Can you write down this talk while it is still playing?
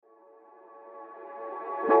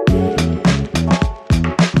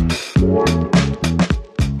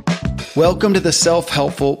Welcome to the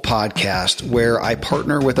Self-Helpful Podcast, where I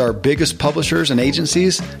partner with our biggest publishers and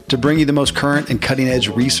agencies to bring you the most current and cutting-edge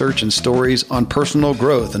research and stories on personal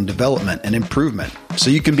growth and development and improvement,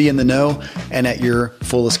 so you can be in the know and at your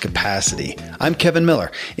fullest capacity. I'm Kevin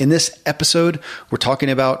Miller. In this episode, we're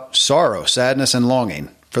talking about sorrow, sadness, and longing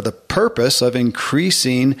for the purpose of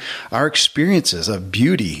increasing our experiences of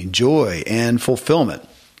beauty, joy, and fulfillment.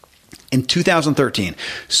 In 2013,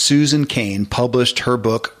 Susan Cain published her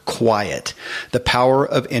book, Quiet, The Power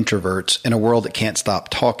of Introverts in a World That Can't Stop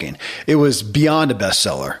Talking. It was beyond a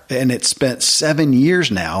bestseller, and it spent 7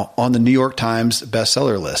 years now on the New York Times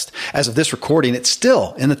bestseller list. As of this recording, it's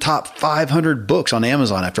still in the top 500 books on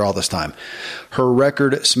Amazon after all this time. Her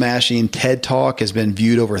record-smashing TED Talk has been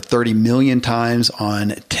viewed over 30 million times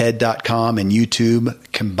on TED.com and YouTube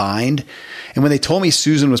combined. And when they told me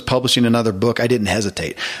Susan was publishing another book, I didn't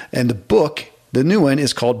hesitate. And the book, the new one,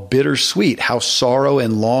 is called Bittersweet: How Sorrow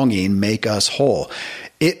and Longing Make Us Whole.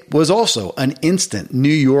 It was also an instant New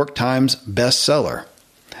York Times bestseller.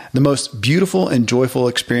 The most beautiful and joyful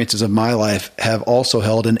experiences of my life have also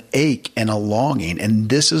held an ache and a longing, and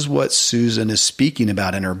this is what Susan is speaking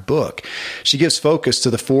about in her book. She gives focus to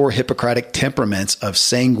the 4 Hippocratic temperaments of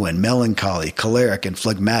sanguine, melancholy, choleric, and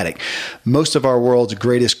phlegmatic. Most of our world's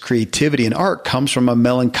greatest creativity and art comes from a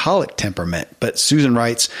melancholic temperament, but Susan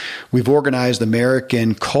writes, we've organized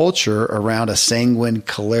American culture around a sanguine,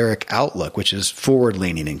 choleric outlook, which is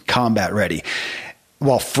forward-leaning and combat-ready,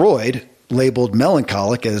 while Freud labeled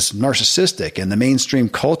melancholic as narcissistic, and the mainstream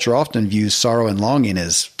culture often views sorrow and longing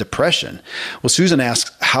as depression. Well, Susan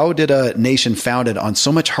asks, how did a nation founded on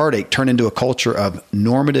so much heartache turn into a culture of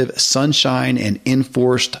normative sunshine and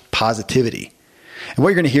enforced positivity? And what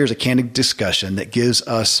you're going to hear is a candid discussion that gives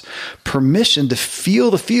us permission to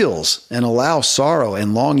feel the feels and allow sorrow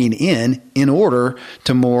and longing in order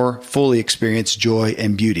to more fully experience joy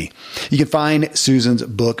and beauty. You can find Susan's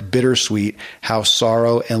book, Bittersweet: How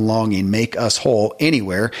Sorrow and Longing Make Us Whole,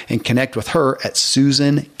 anywhere, and connect with her at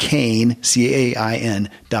SusanCain,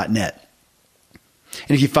 CAIN.net.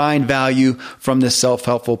 And if you find value from this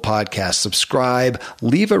self-helpful podcast, subscribe,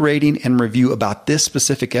 leave a rating and review about this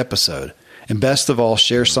specific episode. And best of all,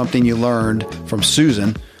 share something you learned from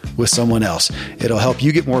Susan with someone else. It'll help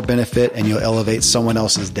you get more benefit and you'll elevate someone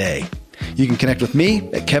else's day. You can connect with me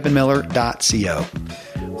at kevinmiller.co.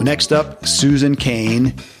 Well, next up, Susan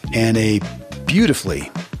Cain and a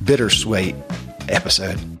beautifully bittersweet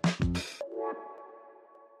episode.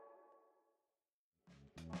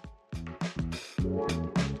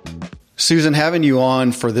 Susan, having you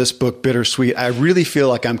on for this book, Bittersweet, I really feel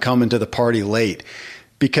like I'm coming to the party late,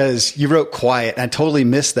 because you wrote Quiet. I totally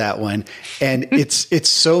missed that one. And it's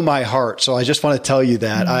so my heart. So I just want to tell you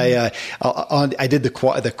that I did the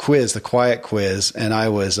quiz, the Quiet quiz, and I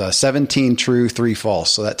was 17 true, 3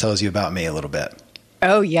 false. So that tells you about me a little bit.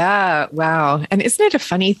 Oh, yeah. Wow. And isn't it a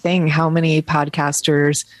funny thing how many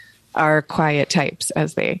podcasters are quiet types,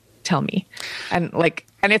 as they tell me?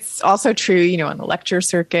 And it's also true, on the lecture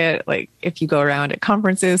circuit, like if you go around at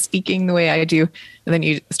conferences speaking the way I do, and then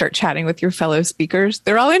you start chatting with your fellow speakers,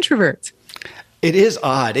 they're all introverts. It is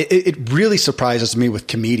odd. It really surprises me with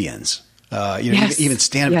comedians. Yes. Even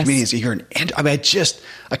stand-up comedians. You hear I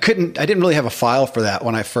didn't really have a file for that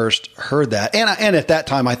when I first heard that. And at that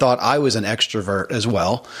time, I thought I was an extrovert as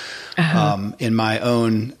well, in my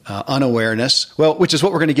own unawareness. Well, which is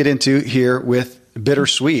what we're going to get into here with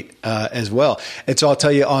Bittersweet as well. And so I'll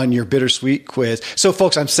tell you on your Bittersweet quiz. So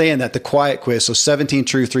folks, I'm saying that the Quiet quiz, so 17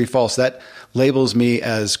 true, 3 false, that labels me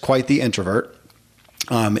as quite the introvert.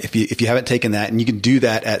 If you haven't taken that, and you can do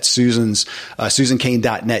that at Susan's,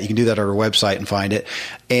 SusanCain.net, you can do that at her website and find it.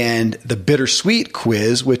 And the Bittersweet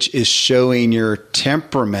quiz, which is showing your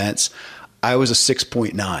temperaments, I was a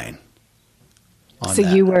 6.9. So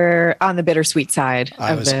you were on the bittersweet side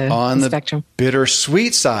I of was the on the spectrum.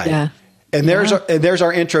 bittersweet side. Yeah. And there's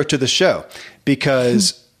our intro to the show,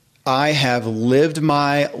 because I have lived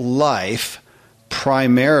my life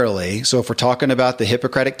primarily. So if we're talking about the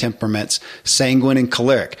Hippocratic temperaments, sanguine and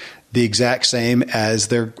choleric, the exact same as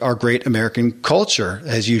our great American culture,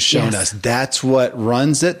 as you've shown us. That's what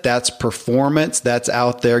runs it. That's performance. That's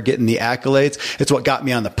out there getting the accolades. It's what got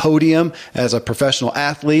me on the podium as a professional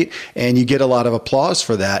athlete. And you get a lot of applause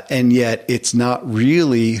for that. And yet it's not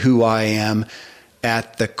really who I am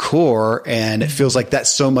at the core. And it feels like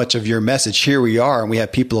that's so much of your message. Here we are, and we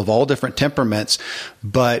have people of all different temperaments,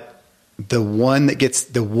 but the ones that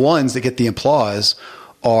get the applause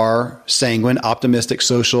are sanguine, optimistic,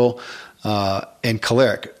 social, and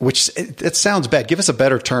choleric, which it sounds bad. Give us a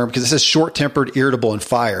better term, because it says short-tempered, irritable, and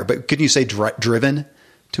fire. But couldn't you say driven?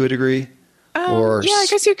 to a degree? Yeah, I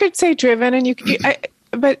guess you could say driven, and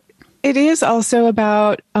but it is also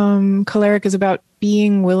about choleric is about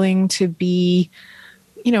being willing to be,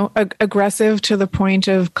 aggressive to the point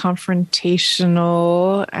of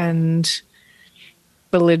confrontational and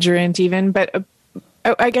belligerent even. But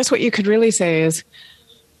I guess what you could really say is,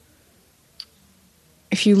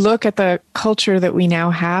 if you look at the culture that we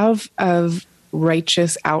now have of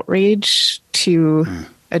righteous outrage to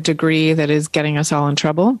a degree that is getting us all in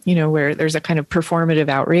trouble, where there's a kind of performative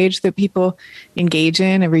outrage that people engage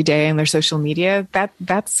in every day in their social media,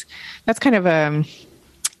 that's kind of an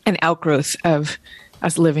outgrowth of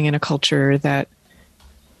us living in a culture that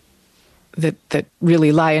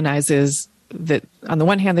really lionizes that, on the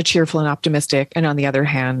one hand, the cheerful and optimistic, and on the other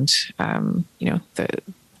hand,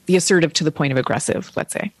 the assertive to the point of aggressive,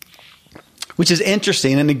 let's say. Which is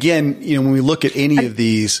interesting. And again, when we look at any of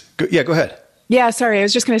these, go ahead. Yeah, sorry. I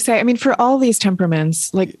was just going to say, for all these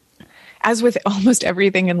temperaments, like as with almost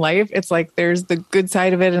everything in life, it's like there's the good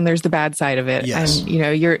side of it and there's the bad side of it. Yes. And,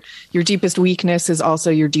 your deepest weakness is also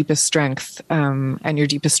your deepest strength. And your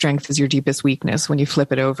deepest strength is your deepest weakness when you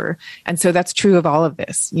flip it over. And so that's true of all of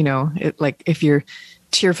this. Like if you're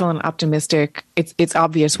cheerful and optimistic, it's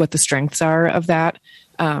obvious what the strengths are of that.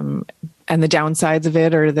 And the downsides of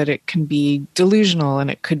it are that it can be delusional, and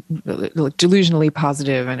it could look delusionally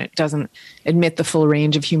positive, and it doesn't admit the full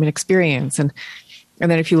range of human experience. And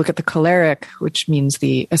then if you look at the choleric, which means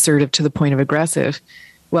the assertive to the point of aggressive,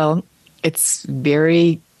 well, it's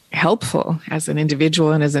very helpful as an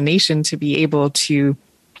individual and as a nation to be able to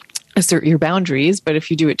assert your boundaries. But if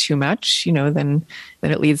you do it too much, then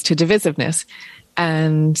it leads to divisiveness.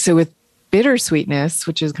 And so with bittersweetness,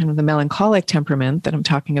 which is kind of the melancholic temperament that I'm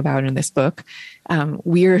talking about in this book,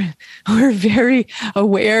 we're very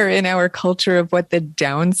aware in our culture of what the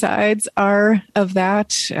downsides are of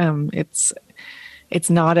that. It's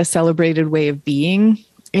not a celebrated way of being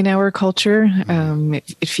in our culture.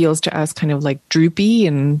 It feels to us kind of like droopy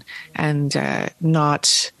and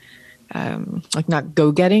not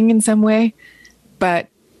go-getting in some way. But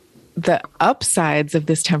the upsides of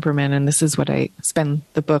this temperament, and this is what I spend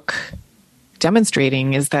the book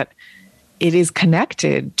demonstrating, is that it is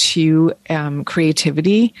connected to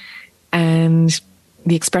creativity, and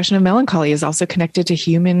the expression of melancholy is also connected to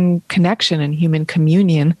human connection and human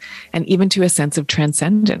communion, and even to a sense of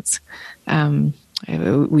transcendence.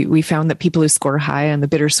 We found that people who score high on the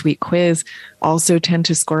bittersweet quiz also tend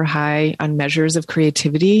to score high on measures of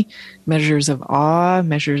creativity, measures of awe,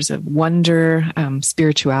 measures of wonder,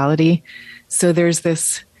 spirituality. So there's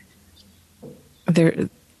this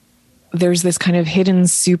kind of hidden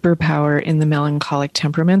superpower in the melancholic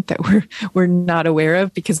temperament that we're not aware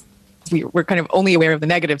of, because we're kind of only aware of the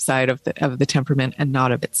negative side of the temperament and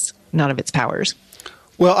not of its powers.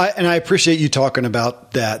 Well, I appreciate you talking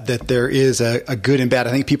about that there is a good and bad.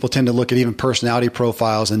 I think people tend to look at even personality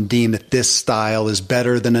profiles and deem that this style is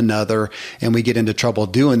better than another, and we get into trouble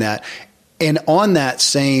doing that. And on that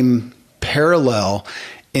same parallel,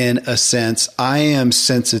 in a sense, I am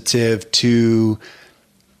sensitive to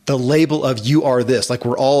the label of you are this. Like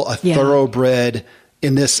we're all a thoroughbred,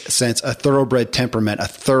 in this sense, a thoroughbred temperament, a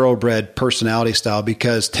thoroughbred personality style,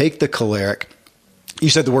 because take the choleric. You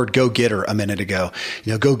said the word go-getter a minute ago,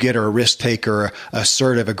 go-getter, a risk taker,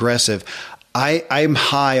 assertive, aggressive. I'm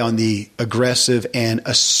high on the aggressive and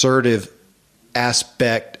assertive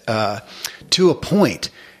aspect to a point.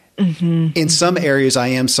 Mm-hmm. In some areas I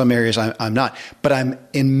am, some areas I'm not, but I'm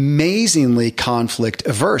amazingly conflict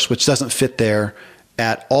averse, which doesn't fit there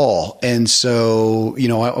at all. And so,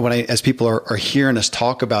 as people are hearing us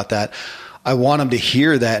talk about that, I want them to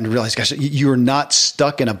hear that and realize, gosh, you're not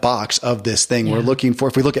stuck in a box of this thing. Yeah. We're looking for,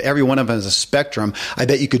 if we look at every one of them as a spectrum, I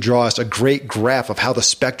bet you could draw us a great graph of how the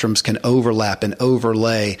spectrums can overlap and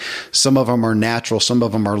overlay. Some of them are natural, some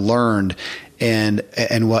of them are learned and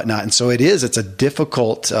whatnot. And so it's a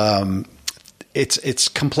difficult, it's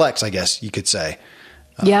complex, I guess you could say.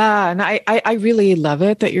 Yeah. And I really love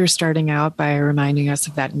it that you're starting out by reminding us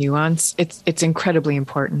of that nuance. It's incredibly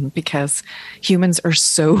important because humans are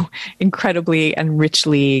so incredibly and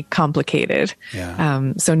richly complicated.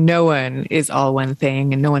 Yeah. So no one is all one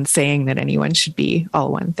thing, and no one's saying that anyone should be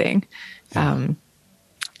all one thing. Yeah.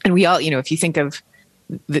 And we all, if you think of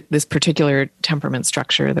this particular temperament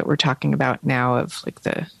structure that we're talking about now, of like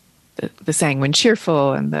the sanguine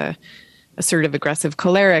cheerful and the assertive, aggressive,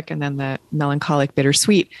 choleric, and then the melancholic,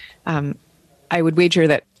 bittersweet. I would wager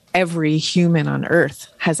that every human on earth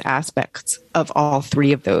has aspects of all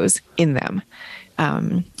three of those in them.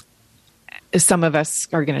 Some of us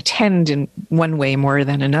are going to tend in one way more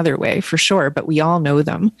than another way, for sure, but we all know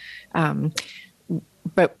them.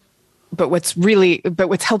 But but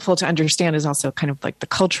what's helpful to understand is also kind of like the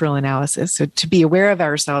cultural analysis. So to be aware of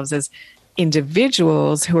ourselves as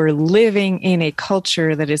individuals who are living in a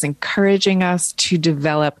culture that is encouraging us to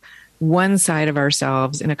develop one side of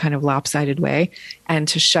ourselves in a kind of lopsided way and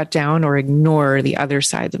to shut down or ignore the other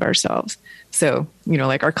sides of ourselves. So,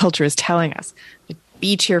 like our culture is telling us,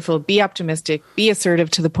 be cheerful, be optimistic, be assertive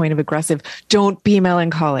to the point of aggressive. Don't be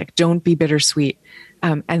melancholic. Don't be bittersweet.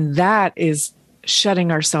 And that is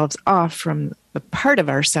shutting ourselves off from the part of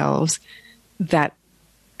ourselves that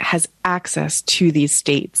has access to these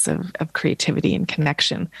states of creativity and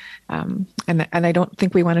connection. And I don't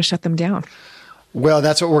think we want to shut them down. Well,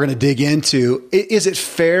 that's what we're going to dig into. Is it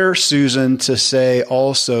fair, Susan, to say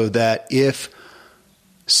also that if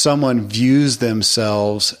someone views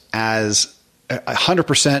themselves as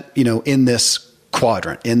 100%, in this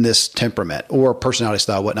quadrant, in this temperament or personality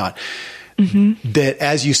style, whatnot, that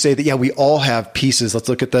as you say that, yeah, we all have pieces. Let's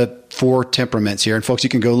look at the 4 temperaments here. And folks, you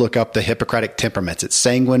can go look up the Hippocratic temperaments. It's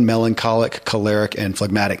sanguine, melancholic, choleric, and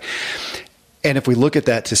phlegmatic. And if we look at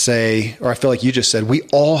that to say, or I feel like you just said, we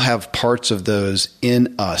all have parts of those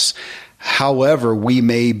in us. However, we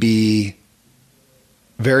may be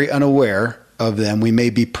very unaware of them. We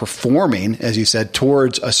may be performing, as you said,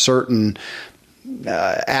 towards a certain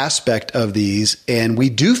aspect of these. And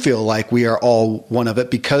we do feel like we are all one of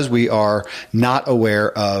it because we are not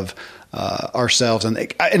aware of ourselves. And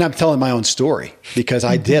I'm telling my own story because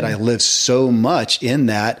I lived so much in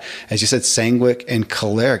that, as you said, sanguine and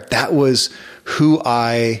choleric. That was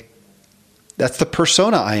that's the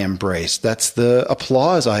persona I embraced. That's the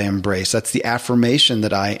applause I embraced. That's the affirmation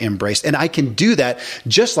that I embraced. And I can do that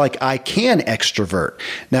just like I can extrovert.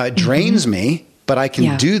 Now it drains me, but I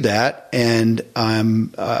can do that. And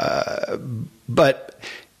but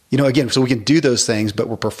again, so we can do those things, but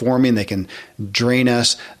we're performing. They can drain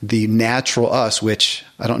us. The natural us, which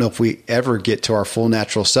I don't know if we ever get to our full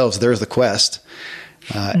natural selves. There's the quest.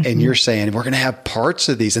 And you're saying we're going to have parts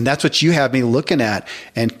of these. And that's what you have me looking at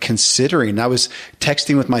and considering. I was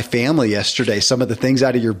texting with my family yesterday, some of the things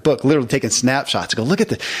out of your book, literally taking snapshots. I go, look at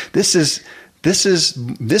this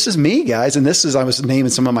is me, guys. And I was naming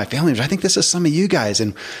some of my family members. I think this is some of you guys.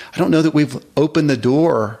 And I don't know that we've opened the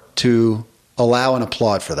door to allow and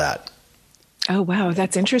applaud for that. Oh, wow.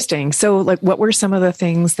 That's interesting. So what were some of the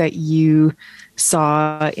things that you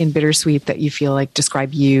saw in Bittersweet that you feel like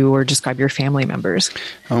describe you or describe your family members?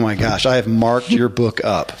 Oh my gosh. I have marked your book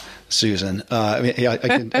up, Susan. I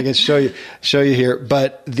can show you here,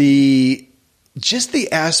 but the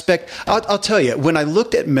aspect, I'll tell you, when I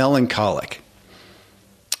looked at melancholic,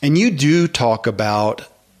 and you do talk about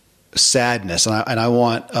sadness, and I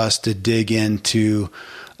want us to dig into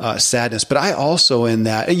sadness, but I also in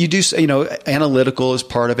that, and you do, analytical is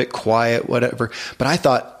part of it, quiet, whatever. But I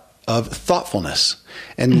thought of thoughtfulness,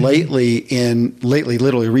 and lately,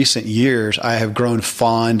 literally recent years, I have grown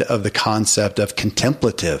fond of the concept of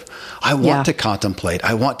contemplative. I want to contemplate.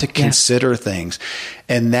 I want to consider things,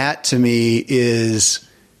 and that to me is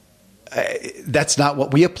that's not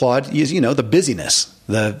what we applaud. Is the busyness.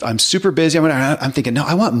 I'm super busy. I'm thinking, no,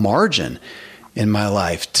 I want margin in my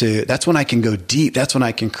life that's when I can go deep. That's when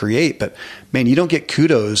I can create. But man, you don't get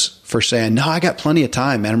kudos for saying, no, I got plenty of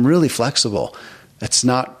time, man. I'm really flexible. That's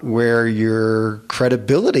not where your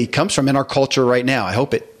credibility comes from in our culture right now.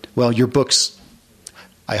 Your books,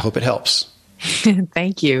 I hope it helps.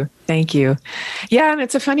 Thank you. Yeah. And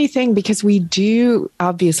it's a funny thing because we do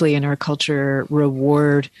obviously in our culture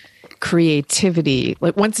reward creativity.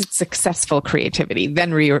 Like once it's successful creativity,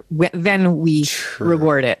 then we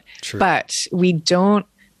reward it. True. But we don't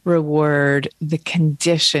reward the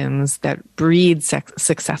conditions that breed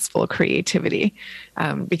successful creativity,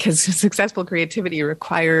 because successful creativity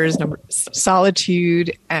requires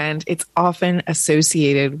solitude, and it's often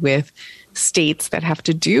associated with states that have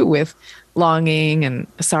to do with longing and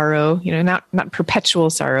sorrow. Not perpetual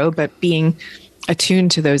sorrow, but being attuned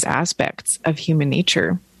to those aspects of human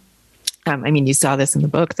nature. You saw this in the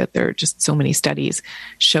book that there are just so many studies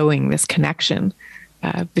showing this connection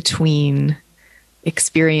between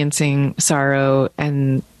experiencing sorrow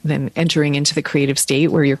and then entering into the creative state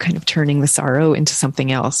where you're kind of turning the sorrow into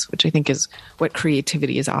something else, which I think is what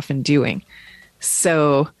creativity is often doing.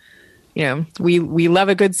 So, we love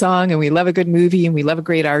a good song and we love a good movie and we love a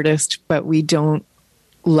great artist, but we don't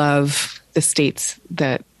love the states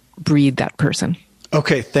that breed that person.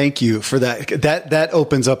 Okay, thank you for that. That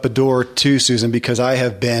opens up a door too, Susan, because I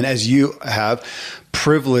have been, as you have,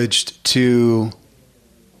 privileged to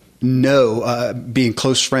know, being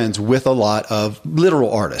close friends with a lot of literal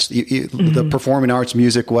artists, the performing arts,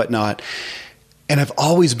 music, whatnot. And I've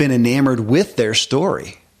always been enamored with their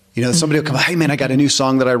story. Somebody will come, hey man, I got a new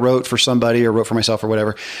song that I wrote for somebody or wrote for myself or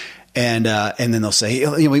whatever. And then they'll say,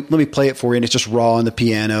 let me play it for you. And it's just raw on the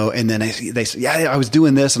piano. And then they say, yeah, I was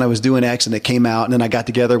doing this and I was doing X and it came out. And then I got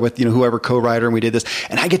together with, whoever co-writer and we did this.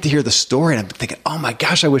 And I get to hear the story and I'm thinking, oh my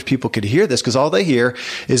gosh, I wish people could hear this, because all they hear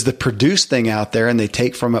is the produced thing out there and they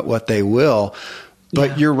take from it what they will.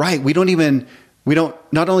 But you're right.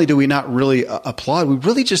 Not only do we not really applaud, we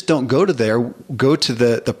really just don't go to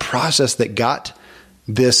the process that got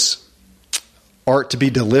this art to be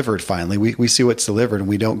delivered. Finally, we see what's delivered and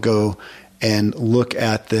we don't go and look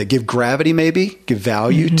at give gravity, maybe give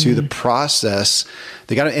value to the process.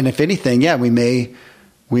 And if anything, we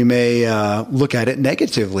may look at it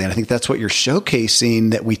negatively. And I think that's what you're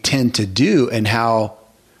showcasing that we tend to do, and how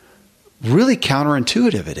really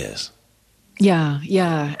counterintuitive it is. Yeah.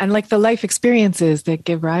 Yeah. And like the life experiences that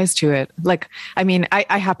give rise to it. Like, I mean,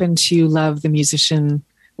 I happen to love the musician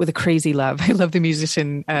with a crazy love. I love the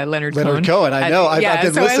musician, Leonard Cohen. I know. I've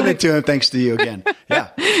been listening to him thanks to you again. Yeah.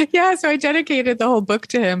 Yeah. So I dedicated the whole book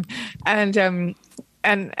to him. And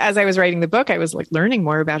as I was writing the book, I was like learning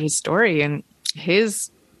more about his story, and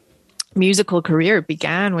his musical career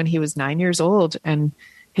began when he was 9 years old and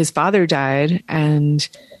his father died, and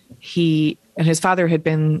his father had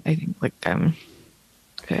been, I think, like,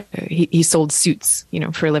 he sold suits,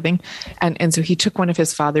 for a living. And so he took one of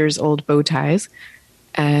his father's old bow ties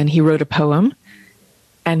and he wrote a poem,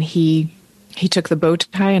 and he took the bow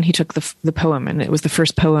tie and he took the poem, and it was the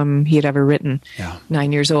first poem he had ever written,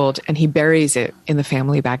 9 years old. And he buries it in the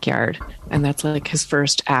family backyard. And that's like his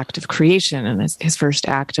first act of creation and his first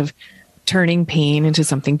act of turning pain into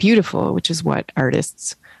something beautiful, which is what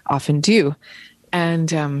artists often do.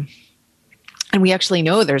 And we actually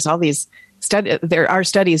know there's all these there are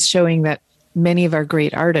studies showing that many of our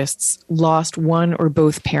great artists lost one or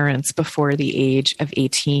both parents before the age of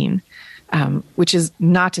 18, which is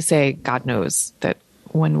not to say, God knows, that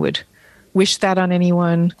one would wish that on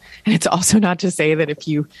anyone. And it's also not to say that if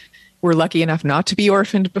you were lucky enough not to be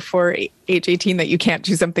orphaned before age 18, that you can't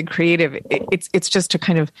do something creative. It's just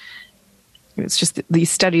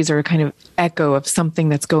these studies are a kind of echo of something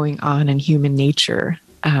that's going on in human nature.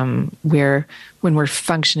 Where when we're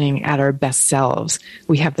functioning at our best selves,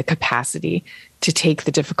 we have the capacity to take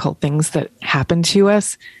the difficult things that happen to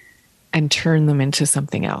us and turn them into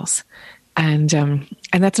something else. And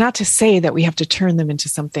that's not to say that we have to turn them into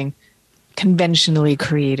something conventionally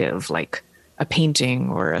creative, like a painting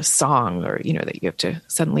or a song, or, that you have to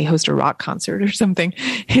suddenly host a rock concert or something.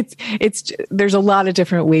 There's a lot of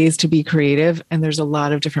different ways to be creative, and there's a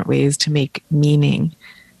lot of different ways to make meaning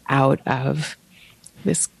out of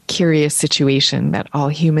this curious situation that all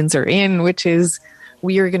humans are in, which is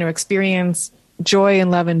we are going to experience joy and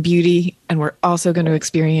love and beauty, and we're also going to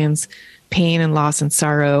experience pain and loss and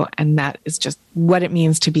sorrow. And that is just what it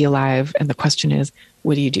means to be alive. And the question is,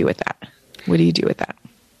 what do you do with that? What do you do with that?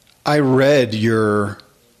 I read your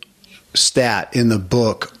stat in the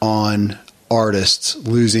book on artists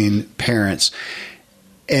losing parents,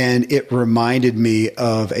 and it reminded me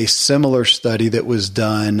of a similar study that was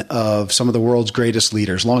done of some of the world's greatest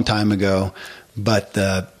leaders a long time ago. But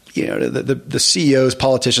the CEOs,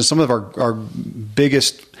 politicians, some of our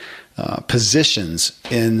biggest positions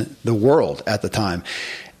in the world at the time.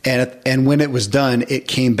 And when it was done, it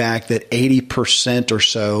came back that 80% or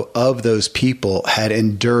so of those people had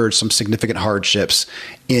endured some significant hardships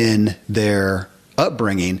in their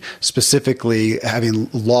upbringing, specifically having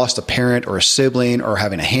lost a parent or a sibling, or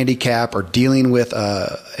having a handicap, or dealing with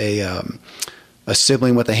a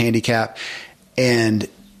sibling with a handicap. And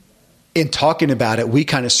in talking about it, we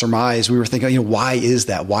kind of surmised, we were thinking, why is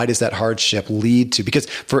that? Why does that hardship lead to? Because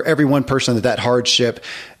for every one person that hardship,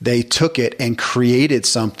 they took it and created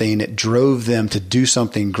something that drove them to do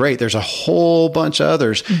something great. There's a whole bunch of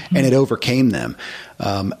others, and it overcame them.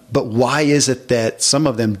 But why is it that some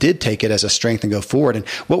of them did take it as a strength and go forward? And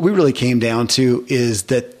what we really came down to is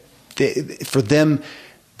that for them,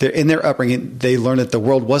 in their upbringing, they learned that the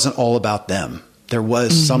world wasn't all about them. There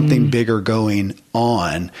was something bigger going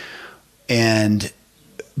on.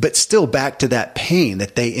 But still back to that pain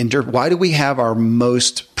that they endured. Why do we have our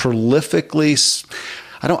most prolifically,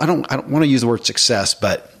 I don't want to use the word success,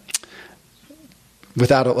 but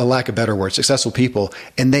without a lack of better word, successful people,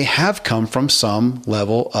 and they have come from some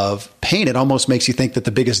level of pain. It almost makes you think that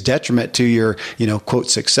the biggest detriment to your, quote,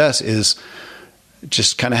 success is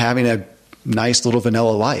just kind of having a nice little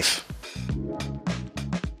vanilla life.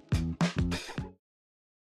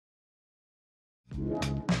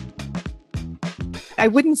 I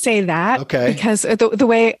wouldn't say that, because the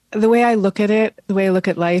way I look at it, the way I look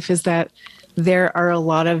at life is that there are a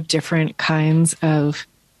lot of different kinds of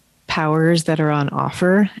powers that are on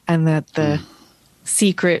offer, and that the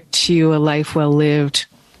secret to a life well lived,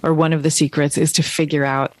 or one of the secrets, is to figure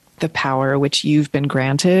out the power which you've been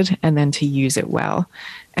granted and then to use it well.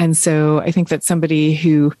 And so I think that somebody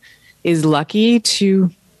who is lucky to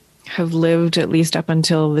have lived, at least up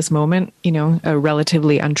until this moment, a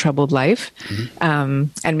relatively untroubled life,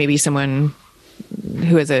 and maybe someone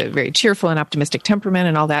who has a very cheerful and optimistic temperament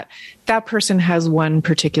and all that, that person has one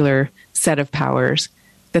particular set of powers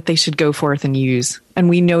that they should go forth and use. And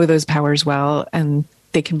we know those powers well, and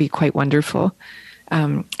they can be quite wonderful.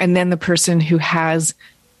 And then the person who has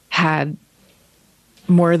had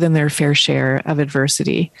more than their fair share of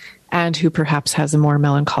adversity, and who perhaps has a more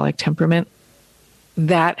melancholic temperament,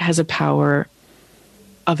 that has a power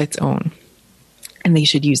of its own. And they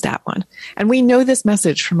should use that one. And we know this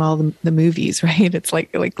message from all the movies, right? It's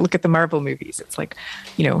like look at the Marvel movies. It's like,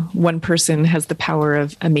 one person has the power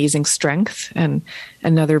of amazing strength, and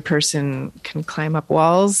another person can climb up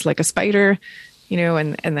walls like a spider,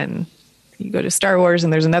 and then you go to Star Wars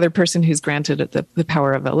and there's another person who's granted the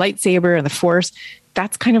power of a lightsaber and the Force.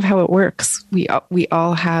 That's kind of how it works. We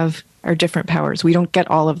all have our different powers. We don't get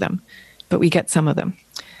all of them, but we get some of them,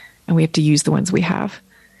 and we have to use the ones we have.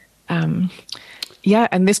 Yeah.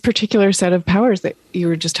 And this particular set of powers that you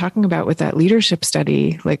were just talking about with that leadership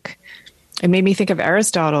study, it made me think of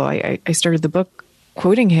Aristotle. I started the book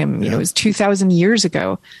quoting him. It was 2,000 years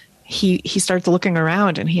ago. He starts looking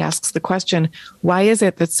around and he asks the question, why is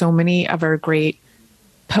it that so many of our great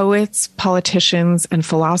poets, politicians, and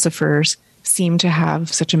philosophers seem to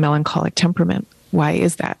have such a melancholic temperament? Why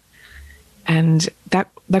is that? And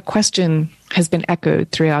that question has been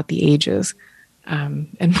echoed throughout the ages.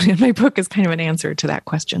 And my book is kind of an answer to that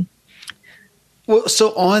question. Well,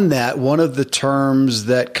 so on that, one of the terms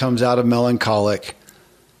that comes out of melancholic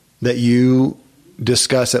that you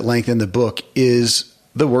discuss at length in the book is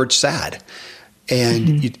the word sad,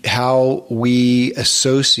 and how we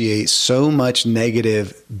associate so much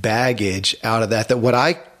negative baggage out of that what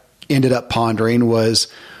I ended up pondering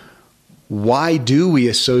was, why do we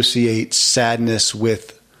associate sadness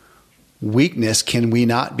with weakness? Can we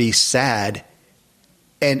not be sad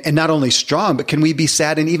and not only strong, but can we be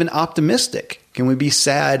sad and even optimistic? Can we be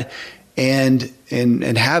sad and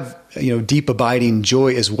have, deep abiding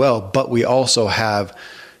joy as well? But we also have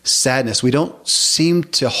sadness. We don't seem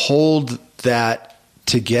to hold that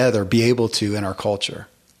together, be able to, in our culture.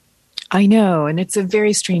 I know. And it's a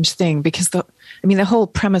very strange thing, because the whole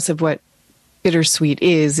premise of what bittersweet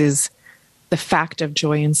is the fact of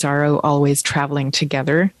joy and sorrow always traveling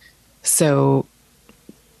together. So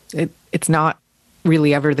it's not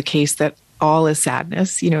really ever the case that all is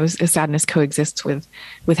sadness. Sadness coexists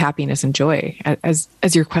with happiness and joy, as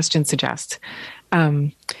your question suggests.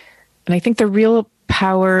 And I think the real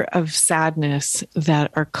power of sadness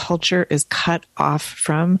that our culture is cut off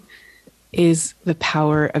from is the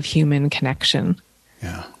power of human connection.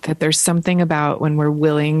 Yeah. That there's something about when we're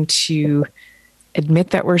willing to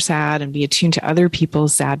admit that we're sad and be attuned to other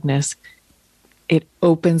people's sadness, it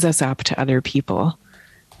opens us up to other people.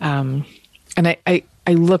 And I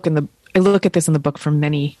look at this in the book from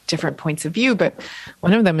many different points of view, but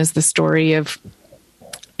one of them is the story of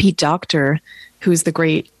Pete Docter, who's the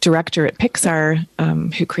great director at Pixar,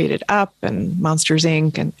 who created Up and Monsters,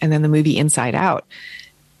 Inc., and then the movie Inside Out.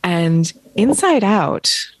 And Inside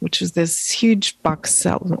Out, which was this huge box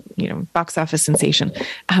office sensation,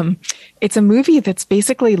 it's a movie that's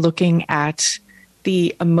basically looking at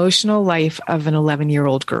the emotional life of an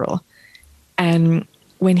 11-year-old girl. And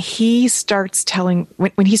when he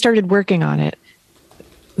when he started working on it,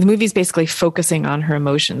 the movie's basically focusing on her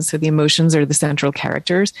emotions. So the emotions are the central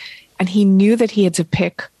characters. And he knew that he had to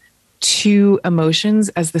pick two emotions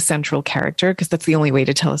as the central character, because that's the only way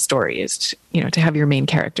to tell a story, is to have your main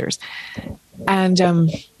characters. And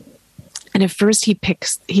at first he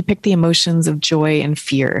picked the emotions of joy and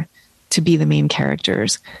fear to be the main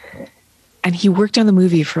characters. And he worked on the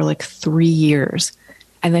movie for like 3 years.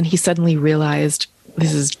 And then he suddenly realized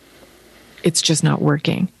it's just not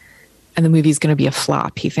working. And the movie's going to be a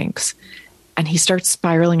flop, he thinks. And he starts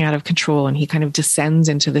spiraling out of control, and he kind of descends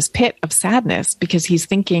into this pit of sadness, because he's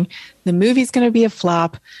thinking, the movie's going to be a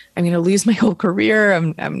flop. I'm going to lose my whole career.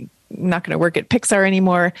 I'm not going to work at Pixar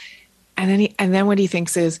anymore. And then what he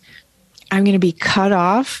thinks is, I'm going to be cut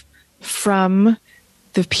off from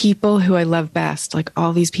the people who I love best. Like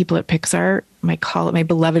all these people at Pixar, my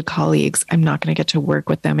beloved colleagues, I'm not going to get to work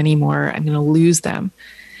with them anymore. I'm going to lose them.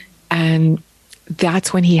 And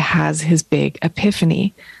that's when he has his big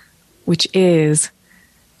epiphany, which is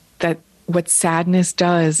that what sadness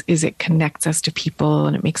does is it connects us to people,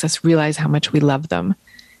 and it makes us realize how much we love them.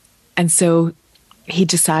 And so he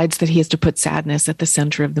decides that he has to put sadness at the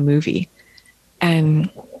center of the movie. And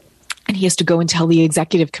he has to go and tell the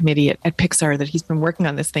executive committee at Pixar that he's been working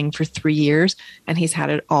on this thing for 3 years and he's had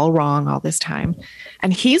it all wrong all this time.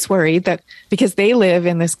 And he's worried that because they live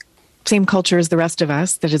in this same culture as the rest of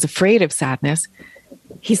us that is afraid of sadness,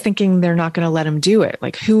 he's thinking they're not going to let him do it.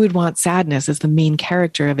 Like, who would want sadness as the main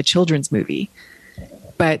character of a children's movie?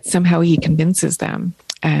 But somehow he convinces them,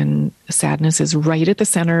 and sadness is right at the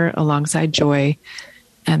center alongside joy.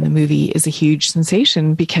 And the movie is a huge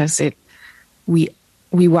sensation because we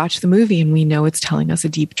watch the movie and we know it's telling us a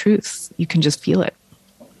deep truth. You can just feel it.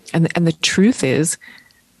 And the truth is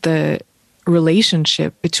the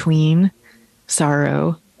relationship between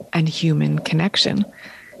sorrow and human connection.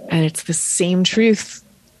 And it's the same truth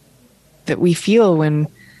that we feel when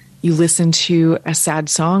you listen to a sad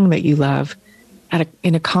song that you love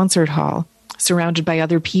in a concert hall, surrounded by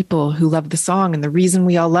other people who love the song. And the reason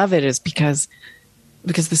we all love it is because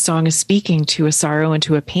the song is speaking to a sorrow and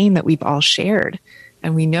to a pain that we've all shared.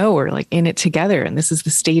 And we know we're like in it together. And this is the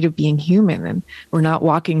state of being human. And we're not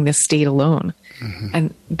walking this state alone. Mm-hmm.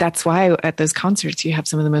 And that's why at those concerts, you have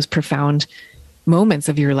some of the most profound moments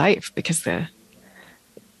of your life, because the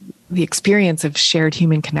experience of shared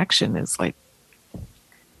human connection is like,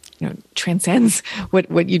 transcends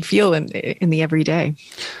what you'd feel in the everyday.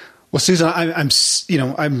 Well, Susan,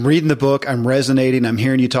 I'm reading the book, I'm resonating, I'm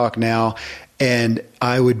hearing you talk now, and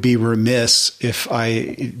I would be remiss if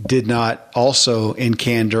I did not also, in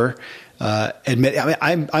candor, admit.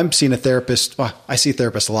 I'm seeing a therapist. Well, I see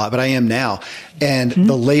therapists a lot, but I am now. And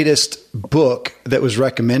the latest book that was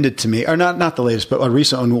recommended to me, or not the latest, but a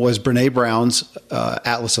recent one, was Brene Brown's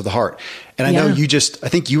Atlas of the Heart. And I know I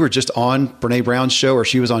think you were just on Brene Brown's show, or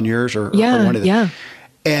she was on yours, or one of them. Yeah.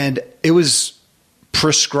 And it was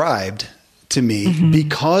prescribed to me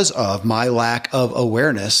because of my lack of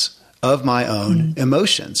awareness of my own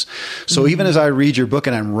emotions. So even as I read your book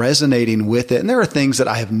and I'm resonating with it, and there are things that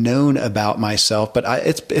I have known about myself, but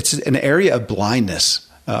it's an area of blindness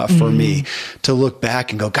for me to look back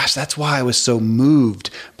and go, gosh, that's why I was so moved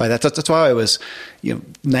by that. That's why I was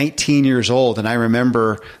 19 years old. And I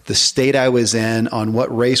remember the state I was in on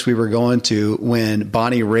what race we were going to when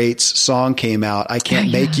Bonnie Raitt's song came out, I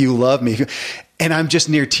Can't Make You Love Me. And I'm just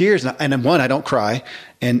near tears. And one, I don't cry.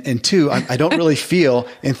 And two, I don't really feel.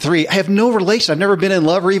 And three, I have no relation. I've never been in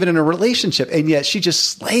love or even in a relationship. And yet she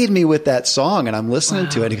just slayed me with that song. And I'm listening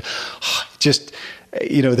to it. And just,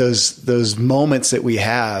 those moments that we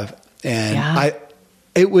have. And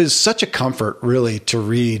it was such a comfort, really, to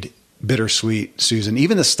read Bittersweet, Susan,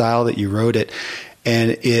 even the style that you wrote it.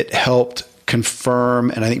 And it helped confirm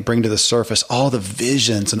and I think bring to the surface all the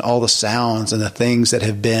visions and all the sounds and the things that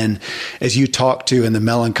have been, as you talk to in the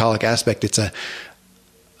melancholic aspect, it's a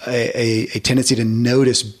tendency to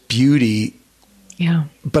notice beauty. Yeah.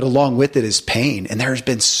 But along with it is pain. And there's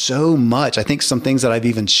been so much, I think some things that I've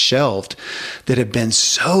even shelved that have been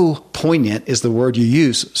so poignant is the word you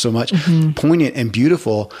use so much, poignant and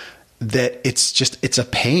beautiful, that it's a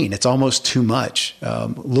pain. It's almost too much.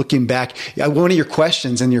 Looking back, one of your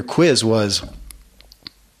questions in your quiz was,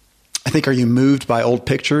 I think, are you moved by old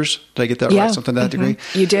pictures? Did I get that right? Something to that degree?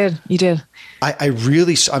 You did.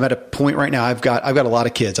 I'm at a point right now. I've got a lot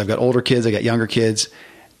of kids. I've got older kids. I got younger kids,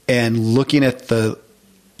 and looking at the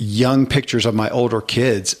young pictures of my older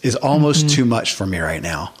kids is almost too much for me right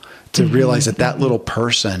now to realize that little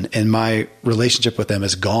person and my relationship with them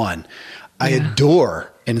is gone. I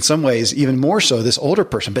adore, and in some ways even more so, this older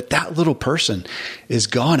person, but that little person is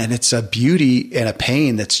gone, and it's a beauty and a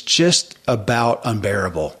pain that's just about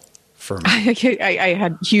unbearable for me. I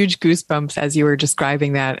had huge goosebumps as you were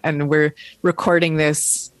describing that, and we're recording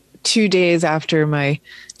this 2 days after my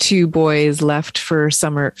two boys left for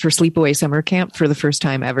sleepaway summer camp for the first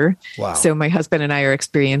time ever. Wow. So my husband and I are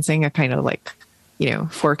experiencing a kind of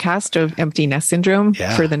forecast of empty nest syndrome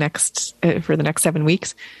for the next 7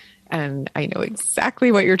 weeks. And I know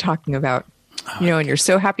exactly what you're talking about, and you're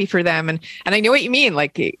so happy for them. And I know what you mean.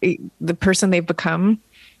 Like the person they've become,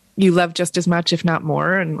 you love just as much, if not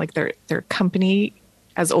more. And like their company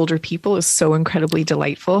as older people is so incredibly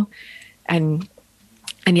delightful. And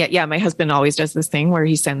yet, my husband always does this thing where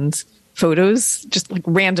he sends photos just like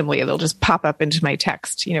randomly. They'll just pop up into my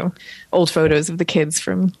text, old photos of the kids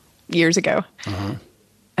from years ago.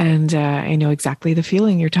 And I know exactly the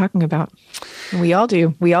feeling you're talking about. And we all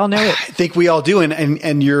do. We all know it. I think we all do.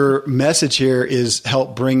 And your message here is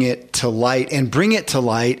help bring it to light, and bring it to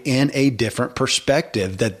light in a different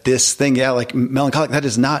perspective, that this thing, like melancholic, that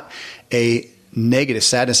is not a negative.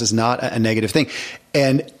 Sadness is not a negative thing.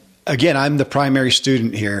 And again, I'm the primary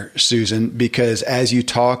student here, Susan, because as you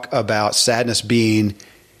talk about sadness being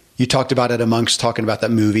You talked about it amongst talking about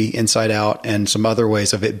that movie Inside Out and some other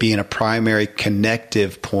ways of it being a primary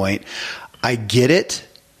connective point. I get it,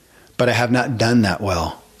 but I have not done that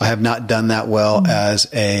well. I have not done that well as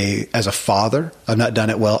a father. I've not done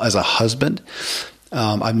it well as a husband.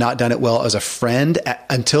 I've not done it well as a friend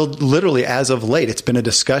until literally as of late. It's been a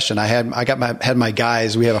discussion. I had my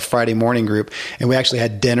guys. We have a Friday morning group, and we actually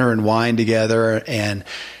had dinner and wine together, and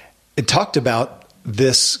it talked about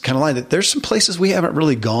this kind of line that there's some places we haven't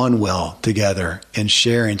really gone well together in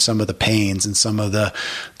sharing some of the pains and some of the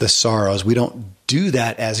sorrows. We don't do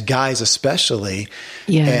that as guys, especially.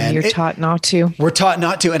 Yeah. And you're taught not to. We're taught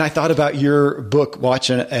not to. And I thought about your book,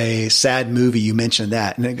 watching a sad movie. You mentioned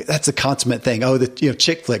that. And that's a consummate thing. Oh,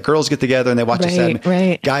 chick flick, girls get together and they watch a sad movie.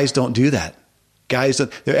 Right. Guys don't do that. Guys,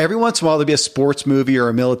 every once in a while there'll be a sports movie or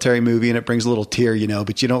a military movie and it brings a little tear,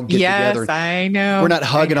 but you don't get together. Yes, I know. We're not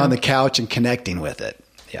hugging on the couch and connecting with it.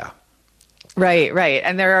 Yeah. Right.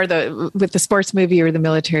 And there are with the sports movie or the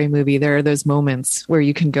military movie, there are those moments where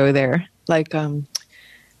you can go there. Like,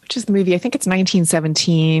 which is the movie? I think it's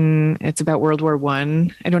 1917. It's about World War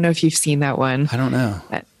I. I don't know if you've seen that one. I don't know.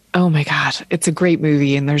 Oh my God. It's a great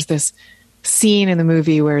movie. And there's this scene in the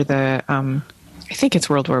movie where I think it's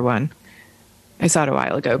World War I saw it a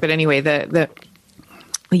while ago, but anyway, the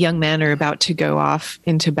young men are about to go off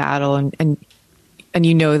into battle and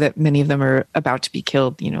that many of them are about to be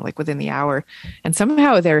killed, like within the hour. And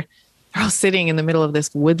somehow they're all sitting in the middle of this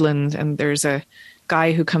woodland and there's a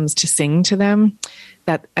guy who comes to sing to them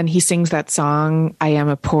and he sings that song, I Am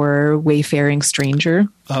a Poor Wayfaring Stranger.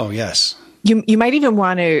 Oh, yes. You might even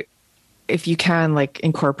want to, if you can, like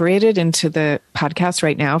incorporate it into the podcast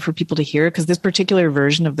right now for people to hear, because this particular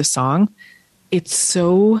version of the song, it's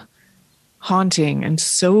so haunting and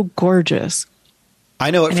so gorgeous. I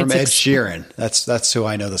know it from Ed Sheeran. That's who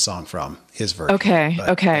I know the song from, his version.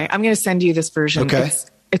 Okay. I'm going to send you this version. Okay.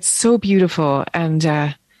 It's so beautiful. And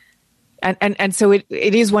so it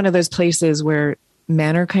is one of those places where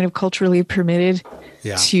men are kind of culturally permitted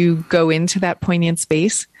to go into that poignant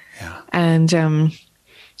space. Yeah. And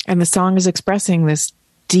the song is expressing this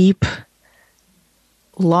deep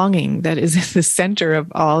longing that is at the center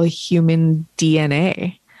of all human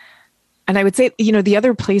DNA. And I would say, the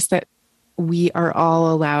other place that we are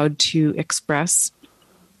all allowed to express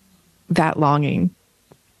that longing,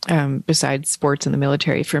 besides sports and the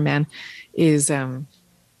military for men, is in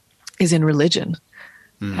religion.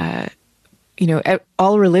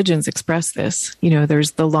 All religions express this.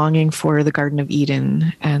 There's the longing for the Garden of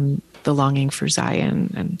Eden and the longing for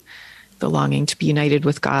Zion and the longing to be united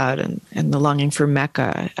with God and the longing for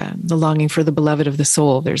Mecca, the longing for the beloved of the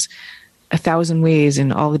soul. There's 1,000 ways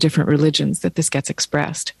in all the different religions that this gets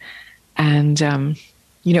expressed. And, and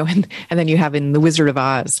then you have in The Wizard of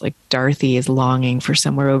Oz, like Dorothy is longing for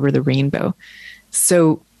somewhere over the rainbow.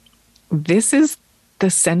 So this is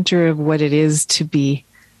the center of what it is to be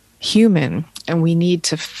human. And we need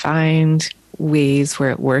to find ways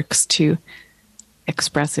where it works to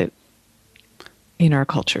express it in our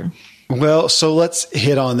culture. Well, so let's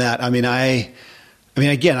hit on that. I mean,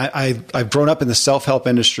 again, I've grown up in the self-help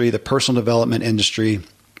industry, the personal development industry.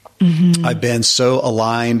 Mm-hmm. I've been so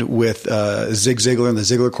aligned with Zig Ziglar and the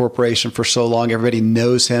Ziglar Corporation for so long. Everybody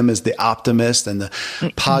knows him as the optimist and the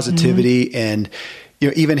positivity. Mm-hmm. And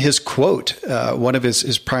even his quote, one of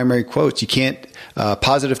his primary quotes,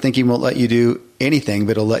 positive thinking won't let you do anything,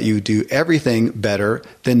 but it'll let you do everything better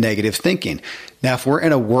than negative thinking. Now, if we're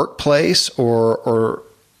in a workplace or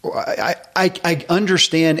I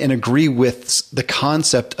understand and agree with the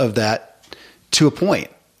concept of that to a point.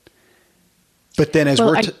 But then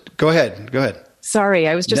go ahead. Sorry,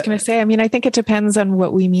 I was just going to say, I think it depends on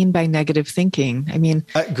what we mean by negative thinking. I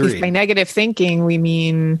agree. If by negative thinking, we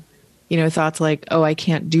mean, thoughts like, oh, I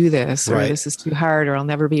can't do this, or this is too hard, or I'll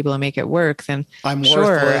never be able to make it work, then I'm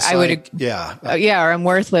worthless. Sure, or I'm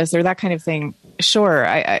worthless, or that kind of thing. Sure.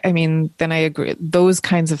 Then I agree. Those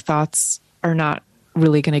kinds of thoughts are not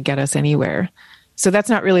really going to get us anywhere. So that's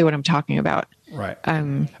not really what I'm talking about. Right.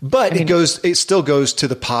 But it still goes to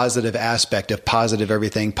the positive aspect of positive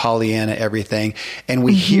everything, Pollyanna everything. And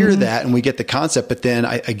we hear that and we get the concept, but then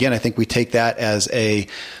I think we take that as a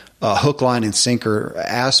hook, line, and sinker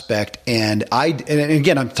aspect. And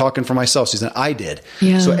again, I'm talking for myself, Susan. I did.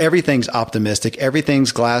 Yeah. So everything's optimistic.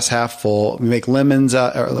 Everything's glass half full. We make lemonade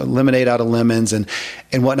out of lemons and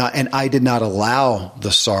whatnot. And I did not allow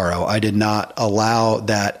the sorrow. I did not allow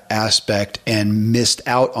that aspect and missed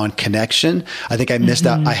out on connection. I think I missed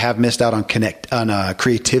out. I have missed out on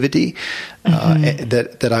creativity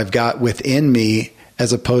that I've got within me,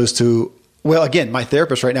 as opposed to Well, again, my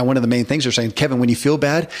therapist right now, one of the main things they're saying, Kevin, when you feel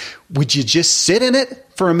bad, would you just sit in it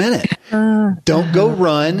for a minute? Don't go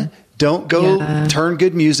run. Don't go turn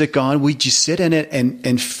good music on. Would you sit in it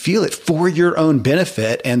and feel it for your own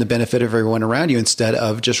benefit and the benefit of everyone around you instead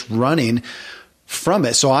of just running from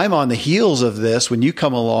it? So I'm on the heels of this when you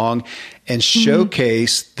come along and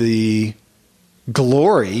showcase the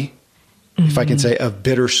glory, if I can say, of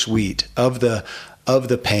bittersweet, of the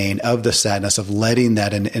pain, of the sadness, of letting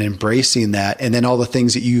that and embracing that. And then all the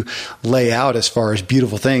things that you lay out as far as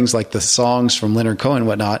beautiful things like the songs from Leonard Cohen and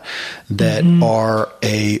whatnot that are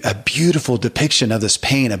a beautiful depiction of this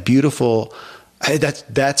pain, a beautiful,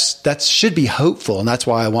 that should be hopeful. And that's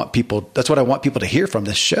what I want people to hear from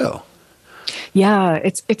this show. Yeah,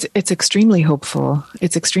 it's extremely hopeful.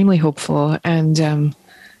 It's extremely hopeful. And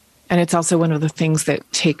it's also one of the things that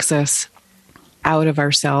takes us out of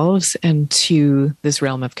ourselves and to this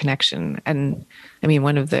realm of connection. And I mean,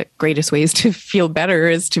 one of the greatest ways to feel better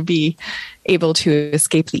is to be able to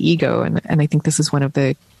escape the ego. And I think this is one of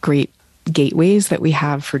the great gateways that we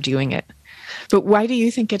have for doing it. But why do you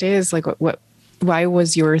think it is? Like, why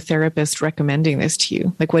was your therapist recommending this to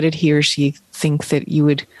you? Like, what did he or she think that you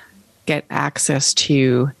would get access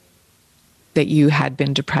to that you had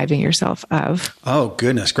been depriving yourself of? Oh,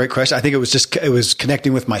 goodness. Great question. I think it was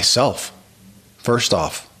connecting with myself. First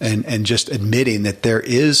off, and just admitting that there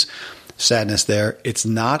is sadness there. It's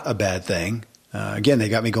not a bad thing. Again, they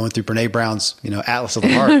got me going through Brene Brown's, Atlas of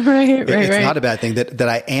the Heart. It's not a bad thing that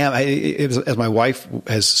I am. As my wife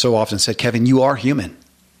has so often said, Kevin, you are human.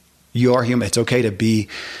 You are human. It's okay to be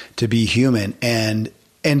human. And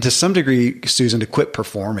to some degree, Susan, to quit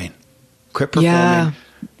performing. Quit performing. Yeah.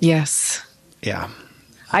 Yes. Yeah.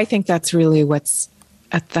 I think that's really what's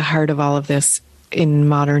at the heart of all of this. In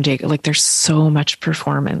modern day, like there's so much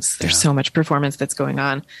performance. There's so much performance that's going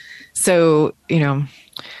on. So,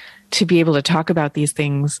 to be able to talk about these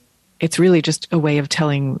things, it's really just a way of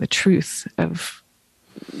telling the truth of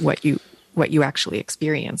what you actually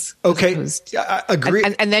experience. Okay. I agree.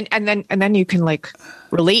 And then you can like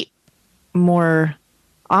relate more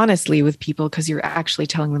honestly with people because you're actually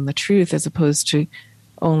telling them the truth as opposed to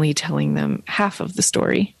only telling them half of the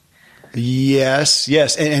story. Yes.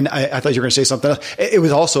 And I thought you were going to say something else. It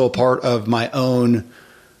was also a part of my own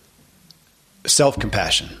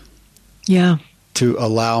self-compassion. Yeah. To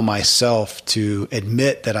allow myself to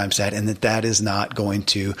admit that I'm sad and that is not going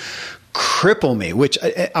to cripple me, which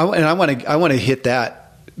I want to hit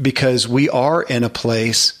that because we are in a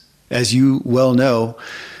place, as you well know,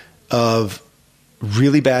 of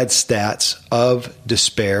really bad stats of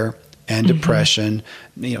despair and depression,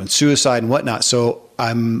 and suicide and whatnot. So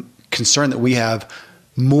I'm concerned that we have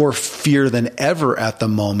more fear than ever at the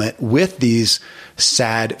moment with these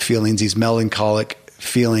sad feelings, these melancholic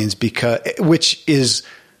feelings, which is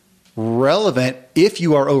relevant if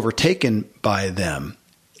you are overtaken by them.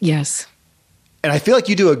 Yes. And I feel like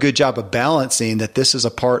you do a good job of balancing that this is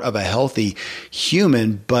a part of a healthy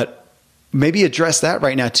human, but maybe address that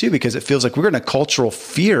right now too, because it feels like we're in a cultural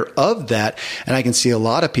fear of that. And I can see a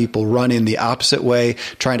lot of people running the opposite way,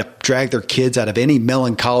 trying to drag their kids out of any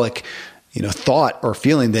melancholic, thought or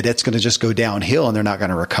feeling that it's going to just go downhill and they're not going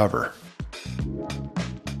to recover.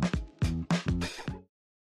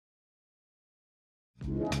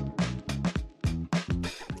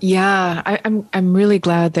 Yeah, I'm really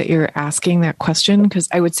glad that you're asking that question because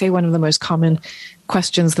I would say one of the most common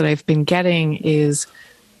questions that I've been getting is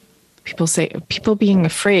people being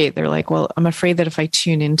afraid. They're like, well, I'm afraid that if I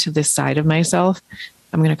tune into this side of myself,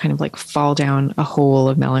 I'm going to kind of like fall down a hole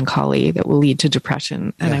of melancholy that will lead to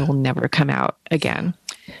depression and I will never come out again.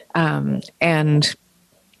 And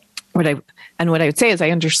what I would say is I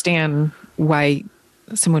understand why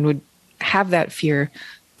someone would have that fear,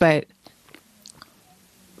 but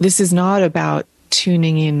this is not about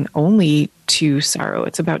tuning in only to sorrow.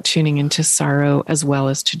 It's about tuning into sorrow as well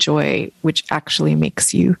as to joy, which actually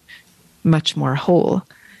makes you much more whole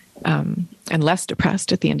and less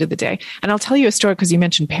depressed at the end of the day. And I'll tell you a story because you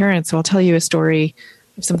mentioned parents. So I'll tell you a story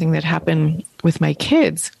of something that happened with my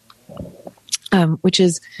kids, which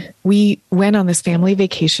is we went on this family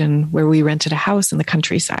vacation where we rented a house in the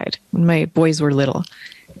countryside when my boys were little.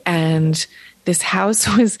 And this house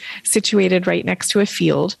was situated right next to a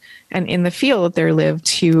field. And in the field, there lived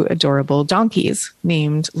two adorable donkeys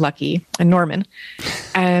named Lucky and Norman.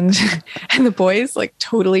 And the boys like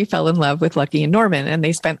totally fell in love with Lucky and Norman. And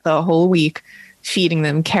they spent the whole week feeding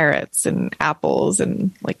them carrots and apples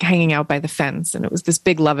and like hanging out by the fence. And it was this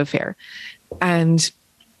big love affair. And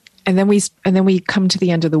then we come to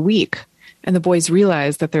the end of the week and the boys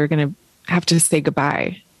realize that they're going to have to say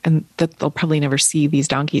goodbye and that they'll probably never see these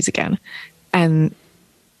donkeys again. And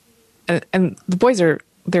and the boys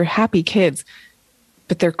they're happy kids,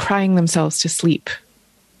 but they're crying themselves to sleep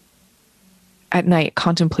at night,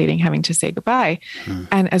 contemplating having to say goodbye.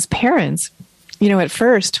 And as parents, at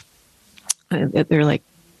first they're like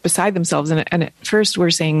beside themselves. And at first we're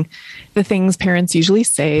saying the things parents usually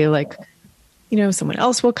say, like, someone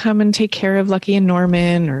else will come and take care of Lucky and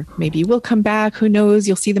Norman, or maybe we'll come back. Who knows?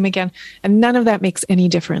 You'll see them again. And none of that makes any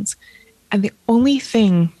difference. And the only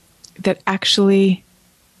thing that actually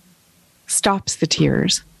stops the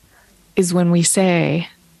tears is when we say,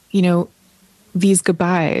 these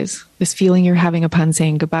goodbyes, this feeling you're having upon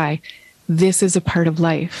saying goodbye, this is a part of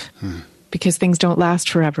life because things don't last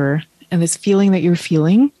forever. And this feeling that you're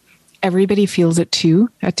feeling, everybody feels it too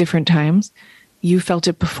at different times. You felt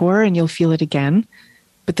it before and you'll feel it again,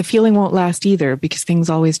 but the feeling won't last either because things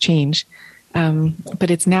always change. But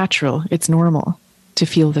it's natural. It's normal to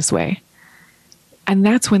feel this way. And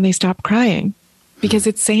that's when they stop crying, because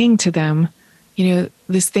it's saying to them,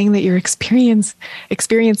 this thing that you're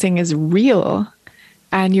experiencing is real,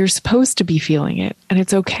 and you're supposed to be feeling it, and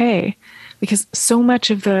it's okay. Because so much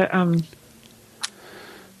of the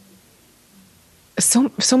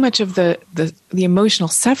emotional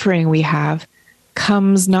suffering we have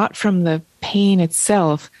comes not from the pain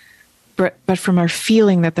itself, but from our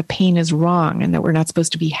feeling that the pain is wrong and that we're not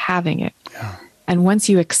supposed to be having it. Yeah. And once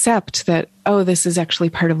you accept that, oh, this is actually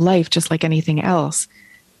part of life, just like anything else,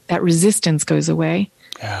 that resistance goes away.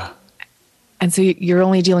 Yeah. And so you're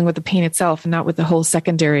only dealing with the pain itself and not with the whole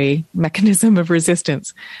secondary mechanism of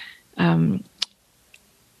resistance. And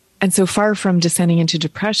so far from descending into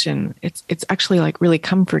depression, it's actually like really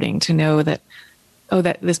comforting to know that,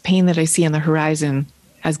 that this pain that I see on the horizon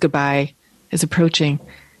as goodbye is approaching,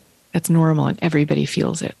 that's normal and everybody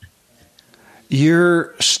feels it.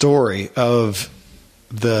 Your story of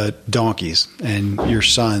the donkeys and your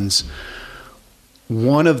sons,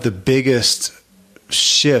 one of the biggest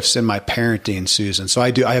shifts in my parenting, Susan. So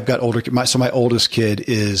I have got older. My oldest kid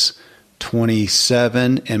is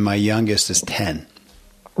 27 and my youngest is 10.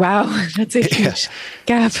 Wow. That's a huge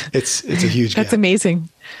gap. It's a huge gap. That's amazing.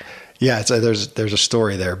 Yeah. There's a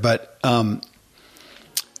story there, but,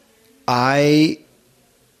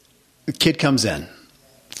 the kid comes in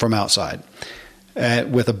from outside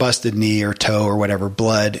with a busted knee or toe or whatever,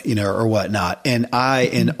 blood, or whatnot. And I,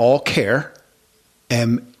 in all care,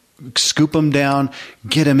 scoop him down,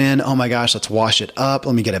 get him in. Oh my gosh, let's wash it up.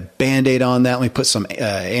 Let me get a Band-Aid on that. Let me put some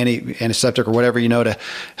antiseptic or whatever, to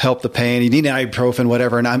help the pain. You need an ibuprofen,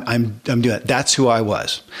 whatever. And I'm doing it. That's who I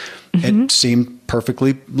was. It seemed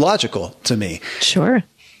perfectly logical to me. Sure.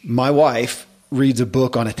 My wife reads a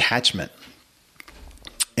book on attachment,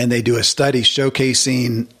 and they do a study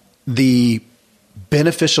showcasing the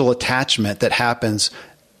beneficial attachment that happens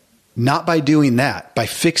not by doing that, by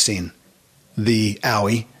fixing the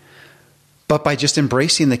owie, but by just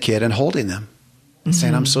embracing the kid and holding them and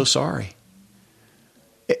saying, I'm so sorry.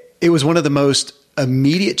 It was one of the most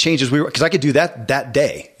immediate changes because I could do that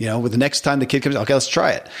day, with the next time the kid comes, okay, let's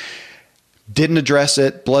try it. Didn't address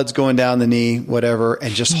it. Blood's going down the knee, whatever,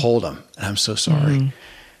 and just hold them. And I'm so sorry.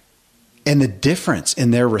 And the difference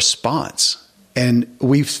in their response, and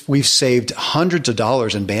we've saved hundreds of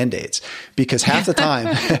dollars in Band-Aids, because half the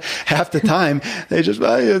time they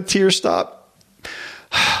just, tears stop.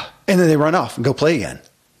 And then they run off and go play again.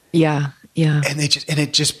 Yeah. Yeah. And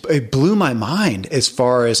it blew my mind as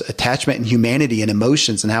far as attachment and humanity and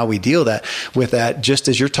emotions and how we deal with that, just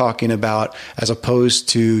as you're talking about, as opposed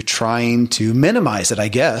to trying to minimize it, I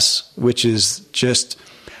guess, which is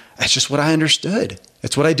that's just what I understood.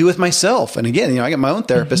 It's what I do with myself. And again, I got my own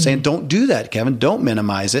therapist saying, don't do that, Kevin, don't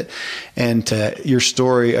minimize it. And your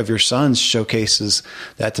story of your sons showcases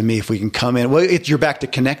that to me. If we can come in, you're back to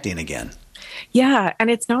connecting again. Yeah. And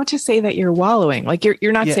it's not to say that you're wallowing. Like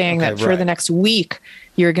you're not saying that for the next week,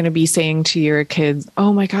 you're going to be saying to your kids,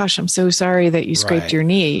 oh my gosh, I'm so sorry that you scraped your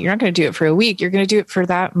knee. You're not going to do it for a week. You're going to do it for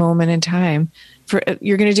that moment in time.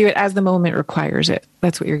 You're going to do it as the moment requires it.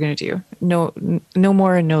 That's what you're going to do. No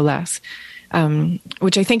more and no less.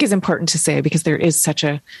 Which I think is important to say, because there is such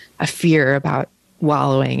a fear about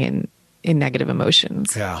wallowing in negative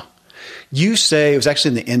emotions. Yeah. You say, it was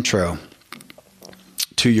actually in the intro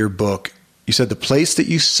to your book, you said the place that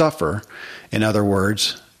you suffer, in other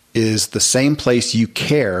words, is the same place you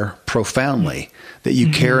care profoundly, that you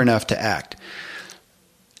care enough to act.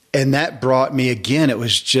 And that brought me, again, it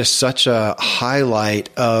was just such a highlight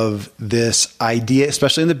of this idea,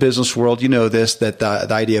 especially in the business world, this, that the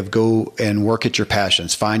idea of go and work at your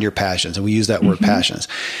passions, find your passions. And we use that word passions.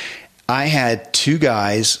 I had two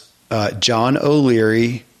guys, John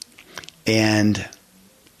O'Leary and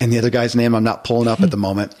the other guy's name I'm not pulling up at the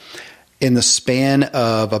moment. in the span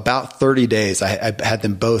of about 30 days, I had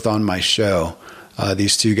them both on my show,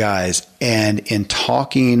 these two guys. And in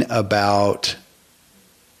talking about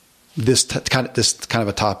this kind of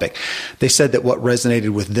a topic, they said that what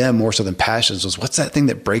resonated with them more so than passions was, what's that thing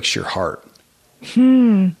that breaks your heart?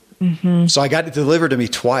 Mm-hmm. So I got it delivered to me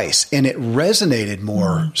twice, and it resonated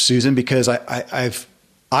more, Susan, because I've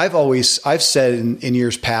said in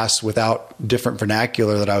years past, without different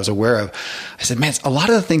vernacular that I was aware of, I said, man, a lot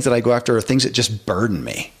of the things that I go after are things that just burden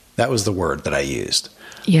me. That was the word that I used.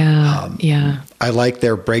 Yeah. I like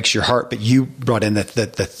there breaks your heart, but you brought in that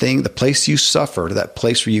the place you suffer, that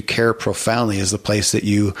place where you care profoundly is the place that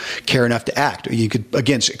you care enough to act. You could,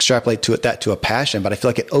 again, extrapolate that to a passion, but I feel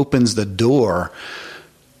like it opens the door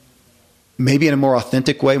maybe in a more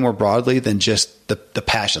authentic way, more broadly than just the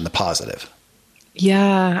passion, the positive.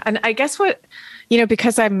 Yeah. And I guess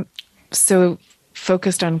because I'm so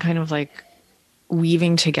focused on kind of like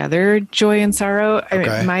weaving together joy and sorrow, Okay.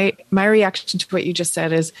 I mean, my reaction to what you just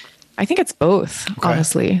said is, I think it's both,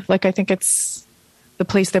 honestly. Like, I think it's the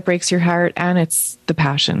place that breaks your heart and it's the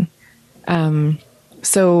passion.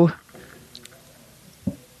 So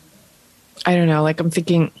I don't know, like I'm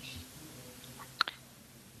thinking,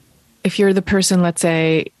 if you're the person, let's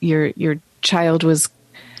say your child was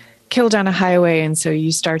killed on a highway, and so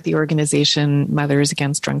you start the organization Mothers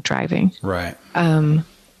Against Drunk Driving. Right.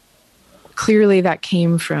 Clearly that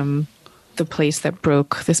came from the place that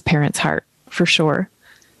broke this parent's heart, for sure.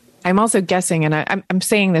 I'm also guessing, and I'm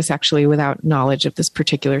saying this actually without knowledge of this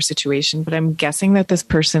particular situation, but I'm guessing that this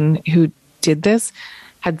person who did this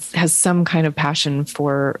has some kind of passion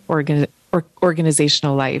for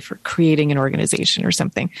organizational life or creating an organization or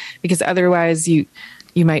something, because otherwise you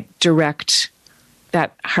might direct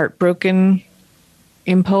that heartbroken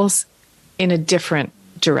impulse in a different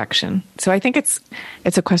direction. So I think it's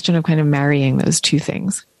a question of kind of marrying those two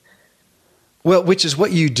things. Well, which is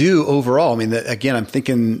what you do overall. I mean, again, I'm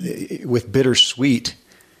thinking with bittersweet,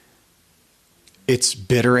 it's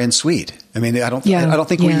bitter and sweet. I mean, I don't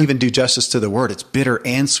think we even do justice to the word. It's bitter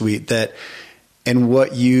and sweet. And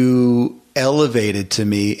what you elevated to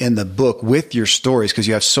me in the book with your stories, because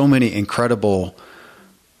you have so many incredible,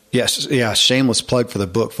 shameless plug for the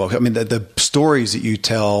book, folks. I mean, the stories that you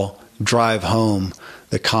tell drive home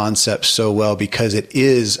the concept so well, because it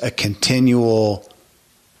is a continual,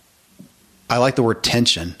 I like the word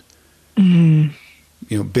tension,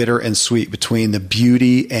 bitter and sweet, between the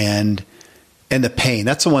beauty and the pain.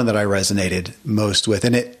 That's the one that I resonated most with.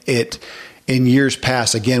 And it in years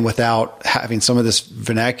past, again, without having some of this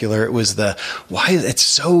vernacular, it was why it's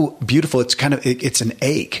so beautiful. It's kind of, it's an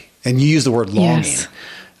ache. And you use the word longing. Yes.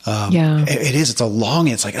 It is. It's a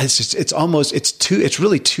longing. It's like, it's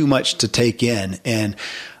really too much to take in. And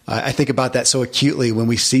I think about that so acutely when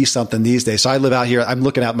we see something these days. So I live out here. I'm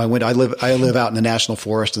looking out my window. I live out in the National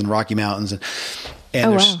Forest in the Rocky Mountains, and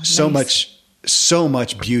there's so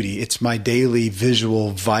much beauty. It's my daily visual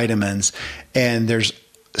vitamins. And there's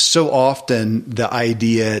so often the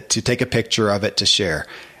idea to take a picture of it to share.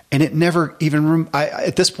 And it never even,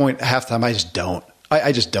 at this point, half the time, I just don't.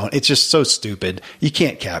 I just don't. It's just so stupid. You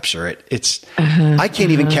can't capture it. I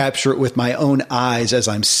can't even capture it with my own eyes as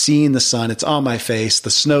I'm seeing the sun. It's on my face. The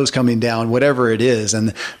snow's coming down, whatever it is.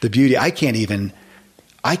 And the beauty, I can't even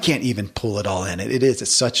pull it all in.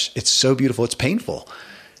 It's so beautiful. It's painful.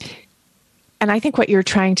 And I think what you're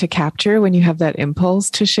trying to capture when you have that impulse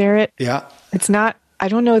to share it, it's not, I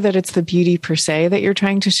don't know that it's the beauty per se that you're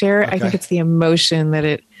trying to share. Okay. I think it's the emotion that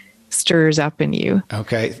it stirs up in you.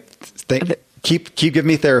 Okay. Keep giving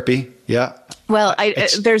me therapy. Yeah. Well,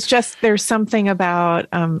 there's something about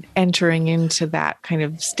entering into that kind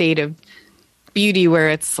of state of beauty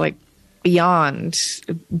where it's like beyond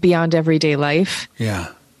everyday life. Yeah.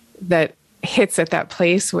 That hits at that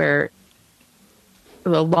place where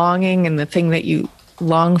the longing and the thing that you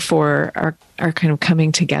long for are kind of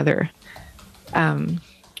coming together.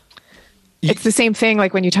 It's the same thing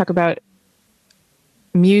like when you talk about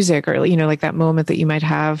music, or like that moment that you might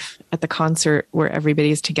have at the concert where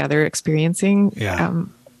everybody's together experiencing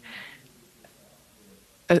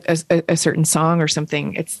a certain song or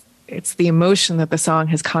something. It's the emotion that the song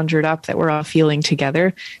has conjured up that we're all feeling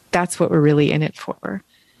together. That's what we're really in it for.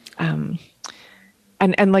 And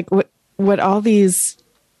like what all these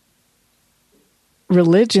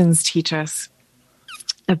religions teach us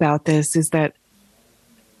about this is that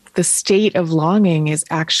the state of longing is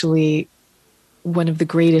actually one of the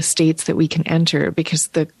greatest states that we can enter, because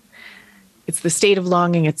it's the state of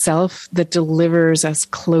longing itself that delivers us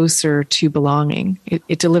closer to belonging.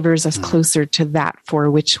 It delivers us closer to that for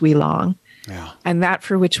which we long. Yeah. And that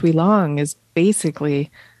for which we long is basically,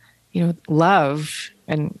 love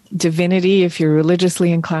and divinity, if you're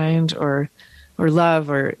religiously inclined, or love,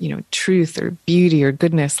 or, truth, or beauty, or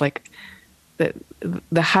goodness, like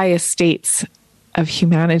the highest states of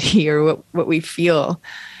humanity, or what we feel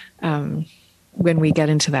when we get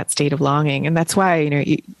into that state of longing. And that's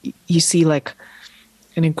why, you see like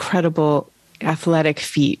an incredible athletic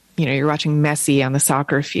feat. You're watching Messi on the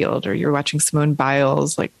soccer field, or you're watching Simone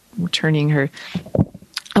Biles, like turning her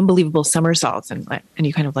unbelievable somersaults, and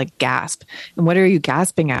you kind of like gasp. And what are you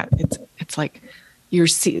gasping at? It's like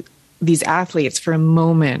these athletes for a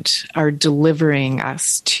moment are delivering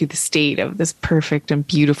us to the state of this perfect and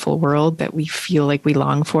beautiful world that we feel like we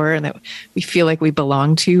long for, and that we feel like we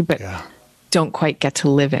belong to, but don't quite get to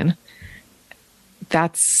live in.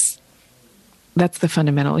 That's the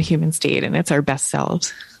fundamental human state, and it's our best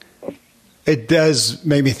selves. It does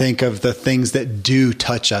make me think of the things that do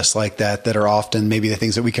touch us like that are often maybe the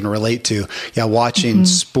things that we can relate to. Yeah, watching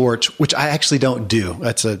sports, which I actually don't do.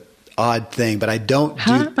 That's a odd thing, but I don't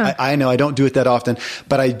do. I know I don't do it that often,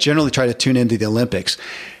 but I generally try to tune into the Olympics,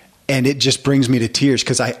 and it just brings me to tears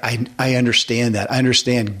because I understand that. I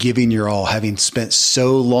understand giving your all, having spent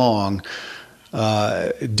so long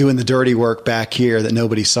doing the dirty work back here that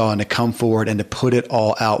nobody saw, and to come forward and to put it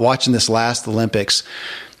all out. Watching this last Olympics.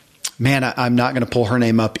 Man, I'm not going to pull her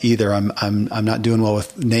name up either. I'm not doing well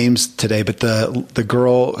with names today, but the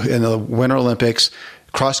girl in the Winter Olympics,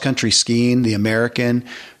 cross country skiing, the American,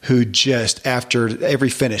 who just after every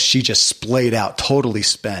finish, she just splayed out, totally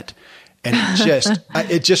spent. And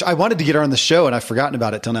I wanted to get her on the show, and I've forgotten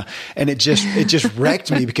about it till now. And it just wrecked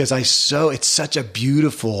me because it's such a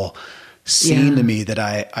beautiful scene to me that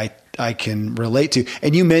I can relate to.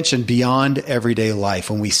 And you mentioned beyond everyday life,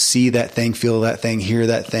 when we see that thing, feel that thing, hear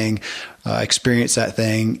that thing, experience that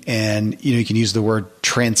thing. And, you can use the word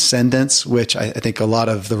transcendence, which I think a lot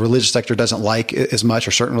of the religious sector doesn't like as much,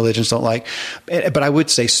 or certain religions don't like. But I would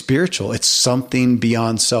say spiritual. It's something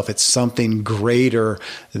beyond self. It's something greater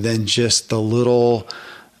than just the little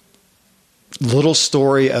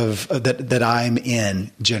story of that I'm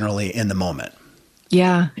in generally in the moment.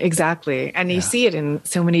 Yeah, exactly. And you see it in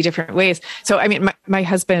so many different ways. So, I mean, my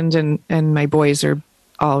husband and my boys are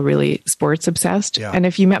all really sports obsessed. Yeah. And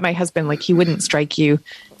if you met my husband, like, he wouldn't strike you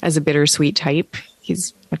as a bittersweet type.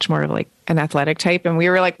 He's much more of like an athletic type. And we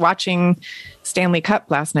were like watching Stanley Cup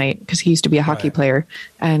last night because he used to be a hockey player.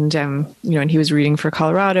 And, and he was rooting for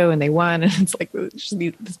Colorado and they won. And it's like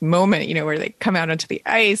this moment, where they come out onto the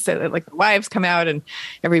ice and like the wives come out and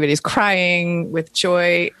everybody's crying with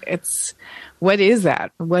joy. What is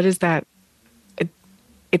that? What is that?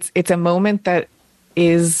 It's a moment that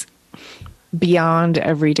is beyond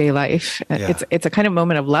everyday life. Yeah. It's a kind of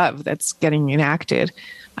moment of love that's getting enacted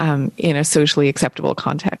in a socially acceptable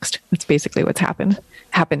context. That's basically what's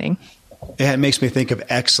happening. Yeah, it makes me think of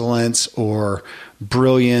excellence or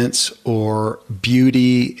brilliance or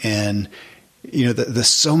beauty, and the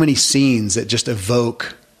so many scenes that just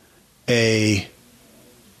evoke a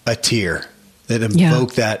tear. That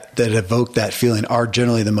evoke that feeling are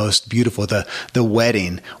generally the most beautiful. The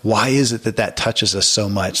wedding. Why is it that touches us so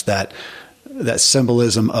much? That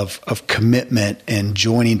symbolism of commitment and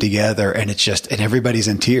joining together, and and everybody's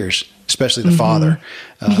in tears, especially the father.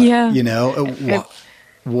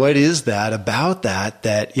 What is that about that?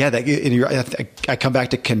 I come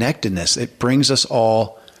back to connectedness. It brings us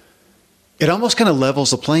all. It almost kind of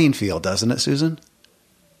levels the playing field, doesn't it, Susan?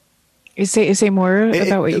 You say more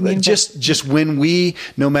about what you mean? Just when we,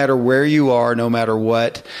 no matter where you are, no matter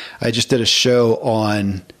what, I just did a show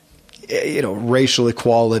on, racial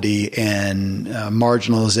equality and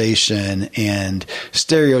marginalization and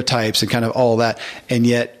stereotypes and kind of all that. And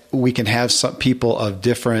yet we can have some people of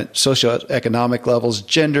different socioeconomic levels,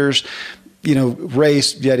 genders,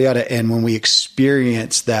 race, yada, yada. And when we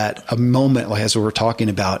experience that, a moment like as we were talking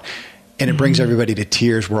about, and it brings everybody to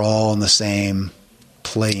tears, we're all on the same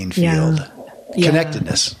playing field.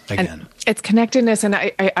 Connectedness again. And it's connectedness, and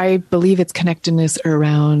I believe it's connectedness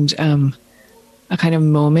around a kind of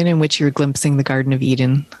moment in which you're glimpsing the Garden of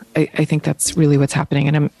Eden. I think that's really what's happening,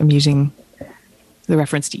 and I'm using the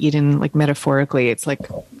reference to Eden like metaphorically. It's like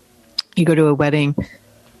you go to a wedding,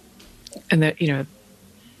 and that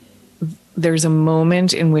there's a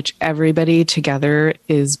moment in which everybody together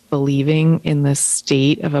is believing in the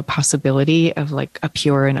state of a possibility of like a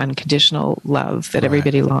pure and unconditional love that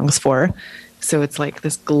everybody longs for. So it's like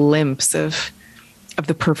this glimpse of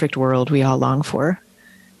the perfect world we all long for.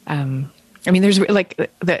 There's like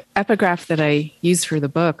the epigraph that I use for the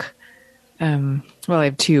book. I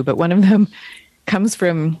have two, but one of them comes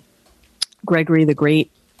from Gregory the Great,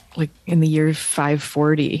 like in the year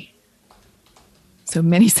 540. So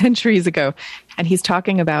many centuries ago. And he's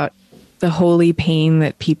talking about the holy pain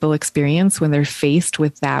that people experience when they're faced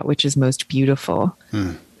with that which is most beautiful.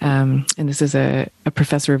 And this is a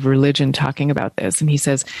professor of religion talking about this. And he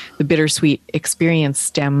says, the bittersweet experience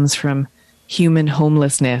stems from human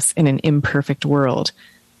homelessness in an imperfect world,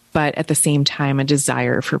 but at the same time, a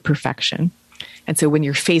desire for perfection. And so when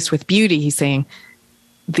you're faced with beauty, he's saying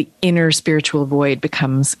the inner spiritual void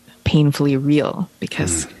becomes painfully real,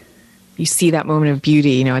 because you see that moment of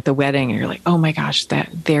beauty, you know, at the wedding, and you're like, oh my gosh,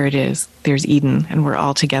 there it is. There's Eden. And we're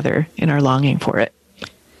all together in our longing for it.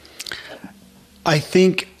 I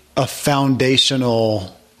think a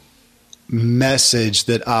foundational message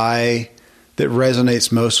that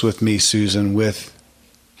resonates most with me, Susan, with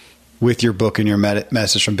your book and your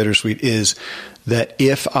message from Bittersweet, is that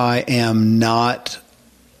if I am not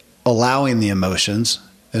allowing the emotions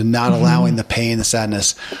and not allowing the pain, the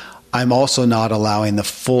sadness, I'm also not allowing the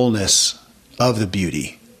fullness of the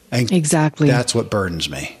beauty. And exactly. That's what burdens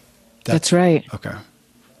me. That's right. Okay.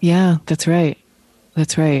 Yeah, that's right.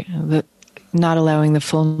 That's right. Not allowing the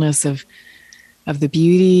fullness of the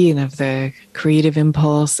beauty and of the creative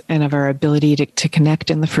impulse and of our ability to connect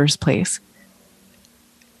in the first place.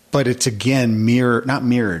 But it's again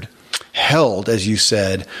held, as you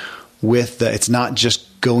said, with it's not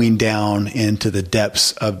just going down into the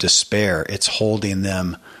depths of despair. It's holding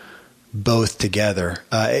them both together.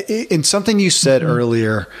 And something you said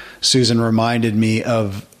earlier, Susan, reminded me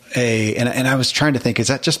of and I was trying to think, is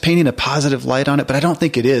that just painting a positive light on it? But I don't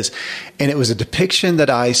think it is. And it was a depiction that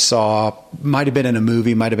I saw, might have been in a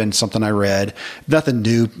movie, might have been something I read, nothing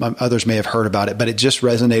new. Others may have heard about it, but it just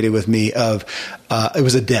resonated with me it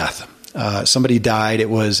was a death. Somebody died. I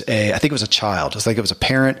think it was a child. It's like it was a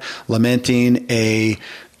parent lamenting a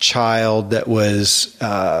child that was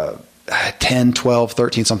 10, 12,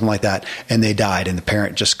 13, something like that. And they died, and the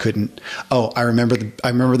parent just couldn't. Oh, I remember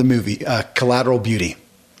the movie, Collateral Beauty.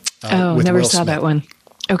 Never saw that one.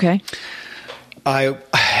 Okay.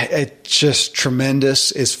 It's just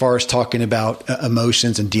tremendous as far as talking about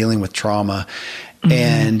emotions and dealing with trauma.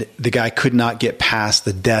 And the guy could not get past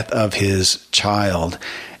the death of his child.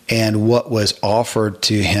 And what was offered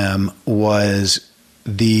to him was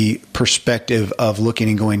the perspective of looking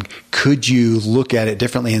and going, could you look at it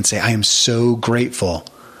differently and say, I am so grateful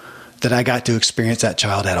that I got to experience that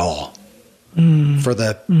child at all. For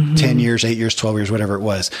the 10 years, 8 years, 12 years, whatever it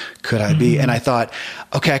was, could I be? And I thought,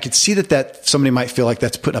 okay, I could see that somebody might feel like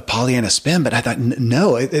that's putting a Pollyanna spin, but I thought,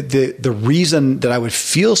 no, the reason that I would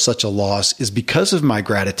feel such a loss is because of my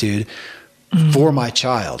gratitude for my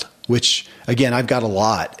child, which again, I've got a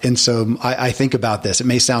lot. And so I think about this. It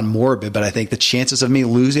may sound morbid, but I think the chances of me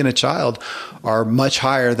losing a child are much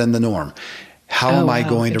higher than the norm. How am I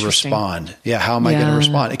going to respond? Yeah. How am I going to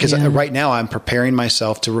respond? Because right now I'm preparing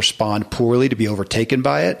myself to respond poorly, to be overtaken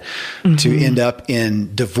by it, to end up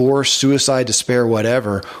in divorce, suicide, despair,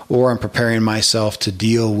 whatever, or I'm preparing myself to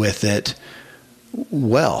deal with it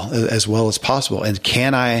as well as possible. And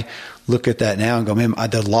can I look at that now and go, man,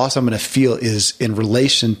 the loss I'm going to feel is in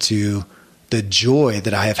relation to the joy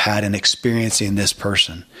that I have had in experiencing this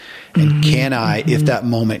person. And can I, if that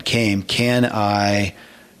moment came, can I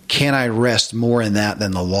rest more in that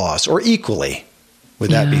than the loss, or equally?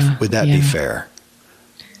 Would that be fair?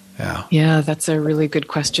 Yeah. Yeah, that's a really good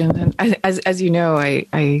question. And as you know,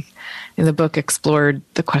 I in the book explored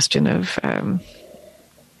the question of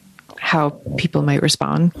how people might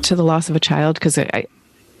respond to the loss of a child, because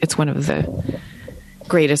it's one of the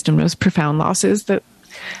greatest and most profound losses that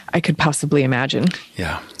I could possibly imagine.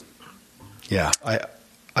 Yeah. Yeah.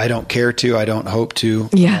 I don't care to, I don't hope to,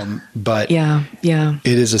 but it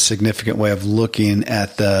is a significant way of looking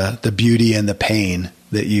at the beauty and the pain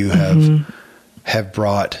that you have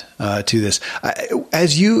brought to this.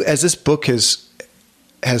 As this book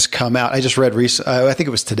has come out, I just read I think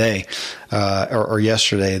it was today or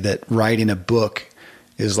yesterday, that writing a book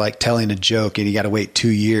is like telling a joke, and you got to wait 2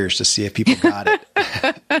 years to see if people got it.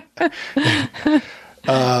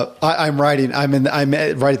 I'm right at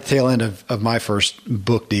the tail end of my first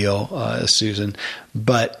book deal, Susan.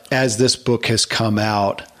 But as this book has come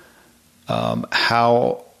out,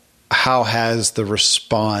 how has the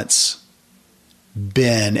response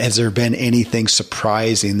been? Has there been anything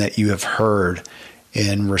surprising that you have heard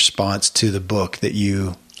in response to the book that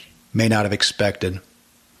you may not have expected?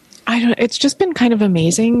 It's just been kind of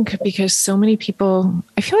amazing, because so many people,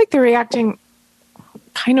 I feel like they're reacting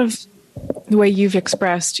kind of the way you've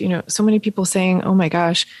expressed, so many people saying, oh my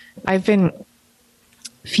gosh, I've been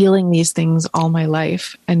feeling these things all my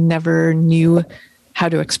life and never knew how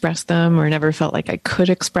to express them, or never felt like I could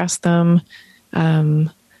express them.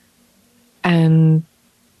 And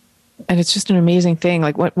it's just an amazing thing.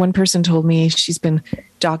 Like what one person told me, she's been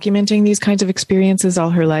documenting these kinds of experiences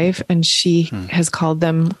all her life, and she has called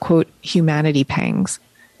them, quote, humanity pangs.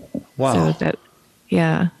 Wow. So that,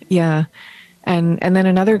 yeah. And then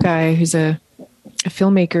another guy who's a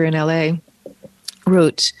filmmaker in LA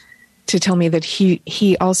wrote to tell me that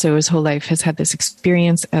he also his whole life has had this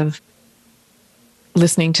experience of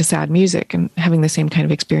listening to sad music and having the same kind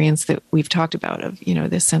of experience that we've talked about of,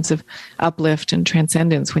 this sense of uplift and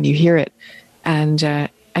transcendence when you hear it. And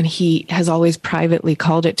he has always privately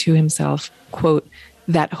called it to himself, quote,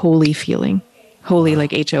 that holy feeling, holy,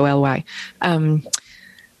 like HOLY.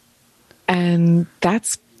 And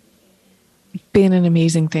that's been an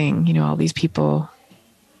amazing thing. All these people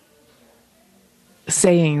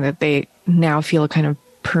saying that they now feel a kind of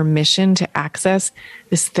permission to access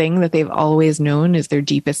this thing that they've always known is their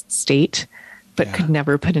deepest state, but could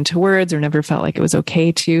never put into words or never felt like it was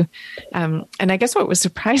okay to. And I guess what was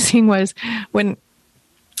surprising was when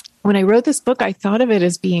I wrote this book, I thought of it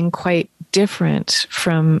as being quite different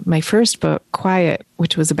from my first book, Quiet,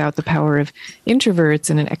 which was about the power of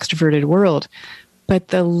introverts in an extroverted world. But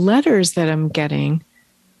the letters that I'm getting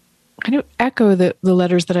kind of echo the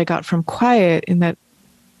letters that I got from Quiet, in that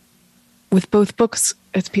with both books,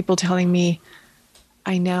 it's people telling me,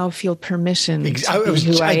 I now feel permission to be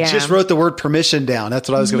who I am. I just wrote the word permission down. That's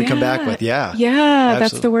what I was going to come back with. Yeah. Yeah. Absolutely.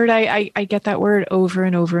 That's the word. I get that word over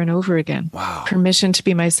and over and over again. Wow. Permission to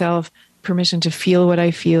be myself, permission to feel what I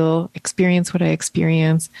feel, experience what I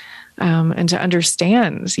experience, and to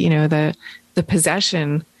understand, the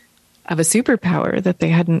possession of a superpower that they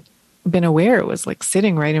hadn't been aware was like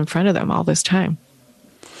sitting right in front of them all this time.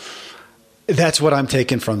 That's what I'm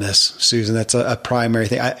taking from this, Susan. That's a primary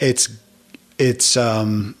thing.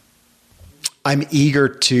 I'm eager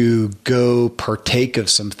to go partake of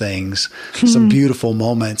some things, some beautiful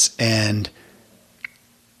moments, and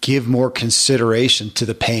give more consideration to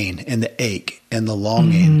the pain and the ache and the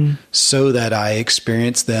longing so that I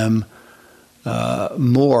experience them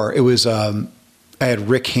more. It was, I had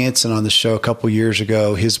Rick Hansen on the show a couple years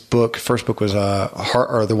ago. His first book was,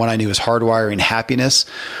 the one I knew was Hardwiring Happiness.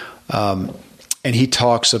 And he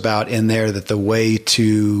talks about in there that the way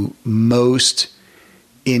to most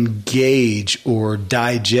engage or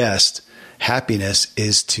digest happiness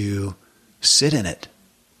is to sit in it.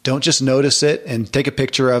 Don't just notice it and take a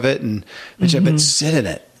picture of it but sit in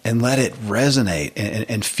it and let it resonate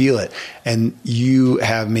and feel it. And you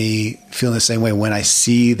have me feeling the same way when I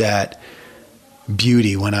see that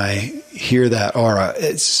beauty, when I hear that aura.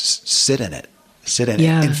 It's sit in it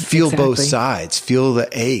and feel both sides, feel the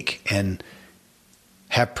ache and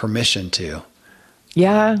have permission to.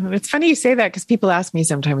 Yeah. It's funny you say that, because people ask me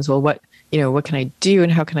sometimes, well, what can I do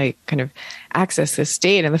and how can I kind of access this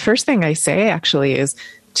state? And the first thing I say actually is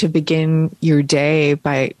to begin your day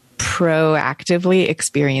by proactively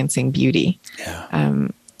experiencing beauty. Yeah.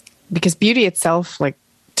 Because beauty itself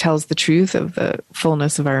tells the truth of the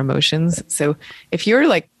fullness of our emotions. So if you're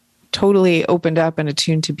totally opened up and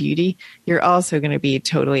attuned to beauty, you're also going to be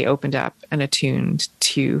totally opened up and attuned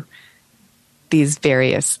to these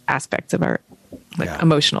various aspects of our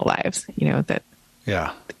emotional lives, the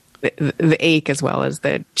ache as well as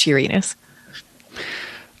the cheeriness.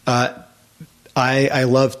 I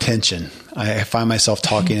love tension. I find myself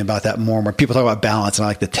talking about that more and more. People talk about balance, and I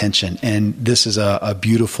like the tension. And this is a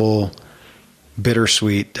beautiful,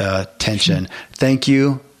 bittersweet tension. Thank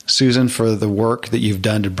you, Susan, for the work that you've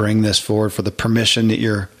done to bring this forward, for the permission that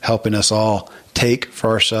you're helping us all take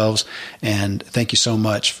for ourselves. And thank you so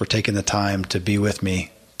much for taking the time to be with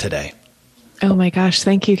me today. Oh my gosh.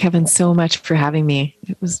 Thank you, Kevin, so much for having me.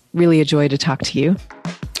 It was really a joy to talk to you.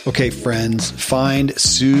 Okay, friends, find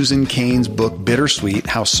Susan Cain's book, Bittersweet,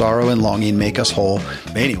 How Sorrow and Longing Make Us Whole,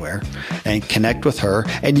 anywhere, and connect with her.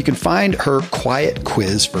 And you can find her Quiet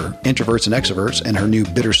quiz for introverts and extroverts and her new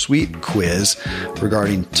Bittersweet quiz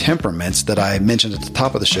regarding temperaments that I mentioned at the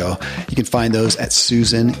top of the show. You can find those at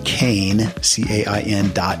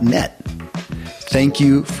SusanCain.net. Thank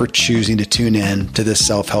you for choosing to tune in to this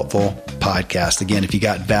self-helpful podcast. Again, if you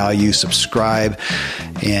got value, subscribe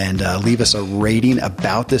and leave us a rating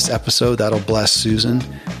about this episode. That'll bless Susan.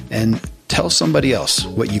 And tell somebody else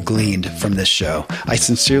what you gleaned from this show. I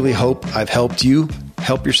sincerely hope I've helped you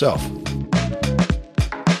help yourself.